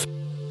life."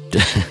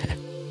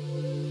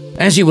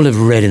 As you will have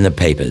read in the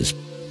papers,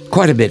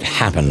 quite a bit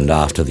happened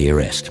after the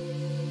arrest.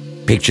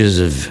 Pictures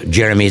of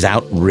Jeremy's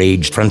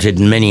outrage fronted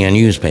many a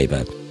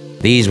newspaper.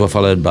 These were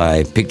followed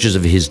by pictures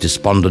of his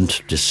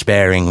despondent,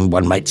 despairing,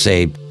 one might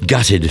say,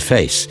 gutted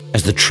face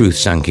as the truth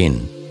sunk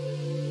in.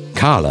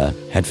 Carla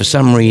had for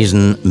some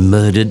reason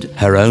murdered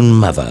her own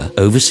mother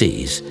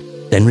overseas,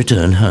 then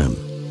returned home.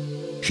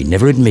 She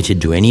never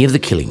admitted to any of the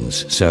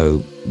killings,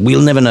 so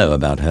we'll never know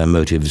about her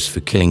motives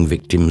for killing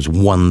victims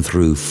 1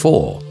 through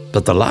 4.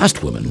 But the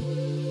last woman,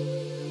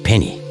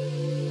 Penny,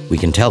 we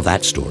can tell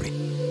that story.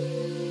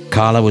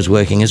 Carla was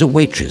working as a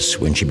waitress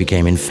when she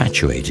became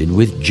infatuated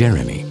with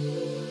Jeremy.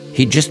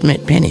 He'd just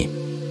met Penny.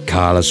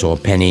 Carla saw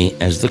Penny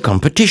as the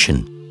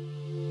competition.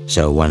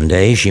 So one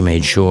day she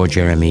made sure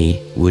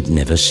Jeremy would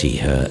never see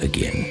her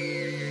again.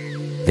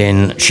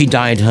 Then she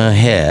dyed her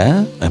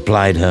hair,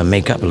 applied her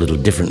makeup a little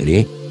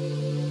differently,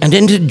 and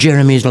entered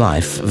Jeremy's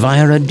life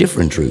via a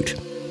different route.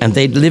 And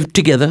they'd lived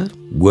together,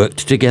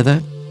 worked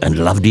together,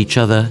 and loved each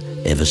other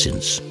ever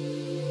since.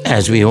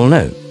 As we all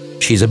know,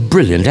 she's a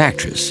brilliant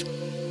actress.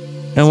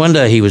 No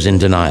wonder he was in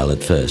denial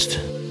at first,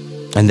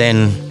 and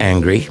then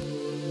angry,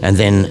 and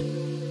then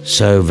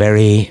so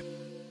very,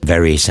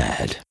 very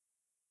sad.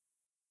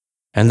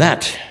 And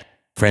that,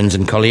 friends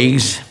and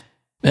colleagues,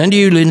 and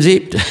you,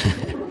 Lindsay,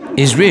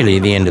 is really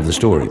the end of the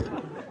story.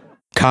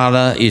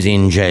 Carla is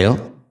in jail.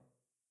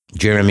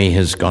 Jeremy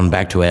has gone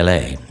back to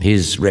LA.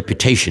 His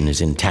reputation is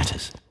in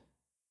tatters.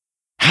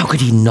 How could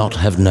he not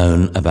have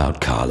known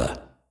about Carla?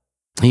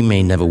 He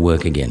may never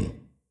work again.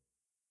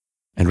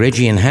 And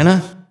Reggie and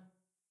Hannah?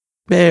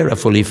 They're a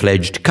fully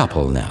fledged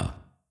couple now.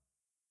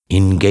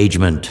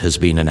 Engagement has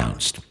been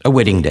announced, a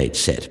wedding date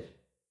set.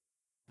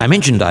 I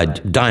mentioned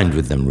I'd dined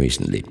with them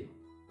recently.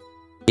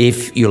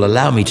 If you'll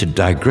allow me to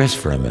digress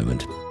for a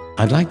moment,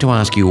 I'd like to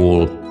ask you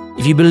all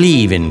if you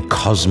believe in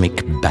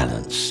cosmic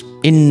balance,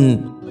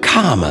 in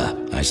karma,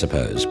 I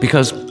suppose,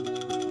 because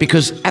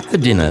at the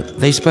dinner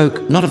they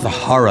spoke not of the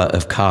horror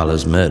of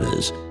Carla's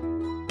murders,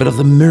 but of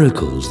the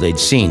miracles they'd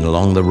seen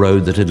along the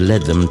road that had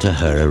led them to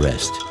her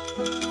arrest.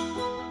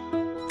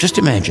 "Just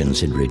imagine,"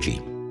 said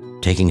Reggie,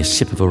 taking a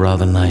sip of a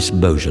rather nice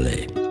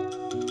Beaujolais.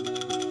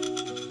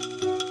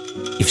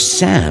 "If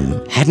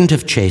Sam hadn't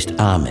have chased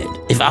Ahmed,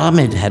 if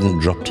Ahmed hadn't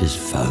dropped his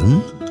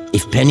phone,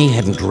 if Penny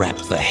hadn't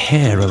wrapped the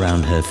hair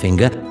around her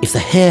finger, if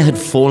the hair had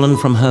fallen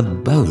from her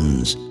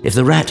bones, if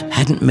the rat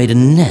hadn't made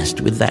a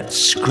nest with that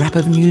scrap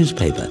of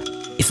newspaper,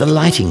 if the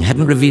lighting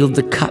hadn't revealed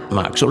the cut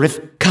marks, or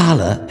if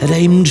Carla had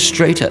aimed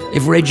straighter,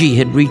 if Reggie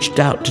had reached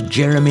out to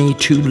Jeremy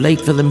too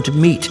late for them to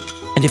meet,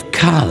 and if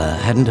Carla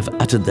hadn't have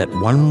uttered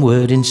that one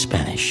word in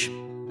Spanish,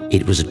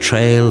 it was a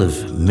trail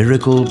of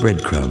miracle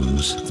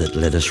breadcrumbs that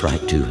led us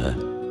right to her."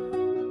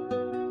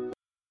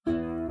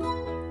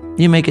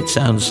 "You make it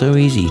sound so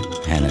easy,"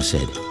 Hannah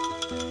said.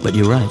 "But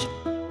you're right.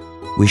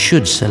 We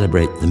should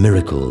celebrate the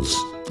miracles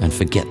and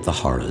forget the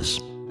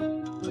horrors.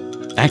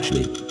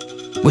 Actually,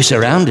 we're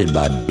surrounded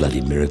by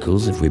bloody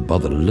miracles if we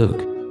bother to look,"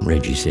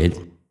 Reggie said.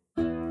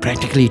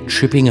 "Practically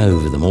tripping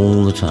over them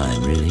all the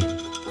time, really."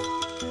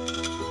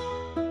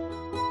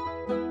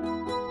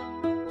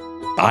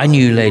 I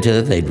knew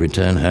later they'd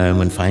return home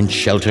and find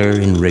shelter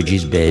in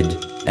Reggie's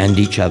bed and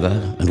each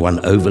other, and one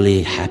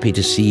overly happy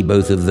to see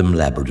both of them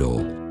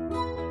Labrador.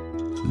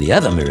 The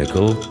other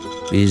miracle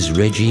is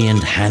Reggie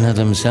and Hannah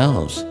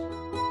themselves,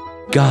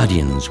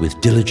 guardians with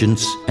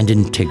diligence and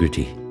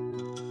integrity.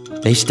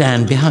 They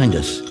stand behind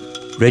us,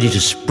 ready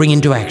to spring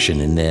into action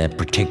in their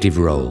protective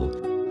role.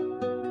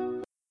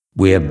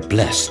 We're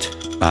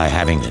blessed by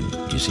having them,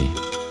 you see.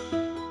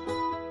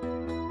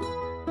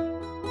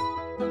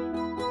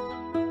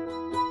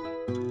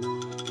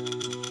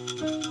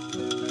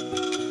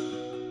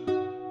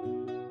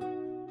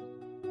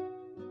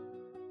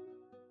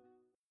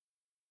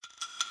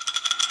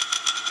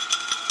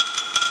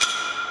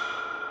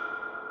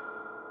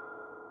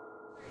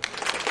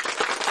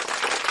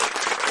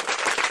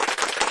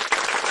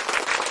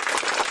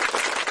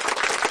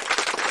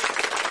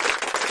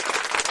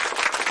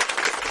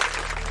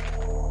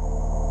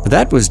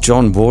 That was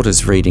John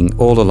Waters reading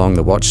All Along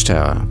the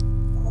Watchtower.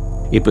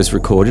 It was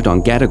recorded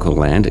on Gadigal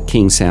land at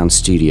King Sound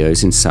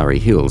Studios in Surrey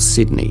Hills,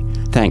 Sydney.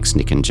 Thanks,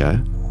 Nick and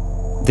Joe.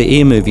 The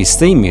Ear Movies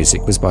theme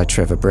music was by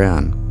Trevor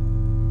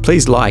Brown.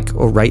 Please like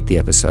or rate the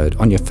episode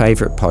on your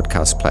favourite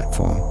podcast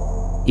platform.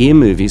 Ear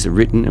Movies are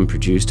written and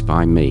produced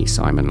by me,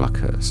 Simon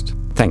Luckhurst.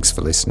 Thanks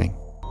for listening.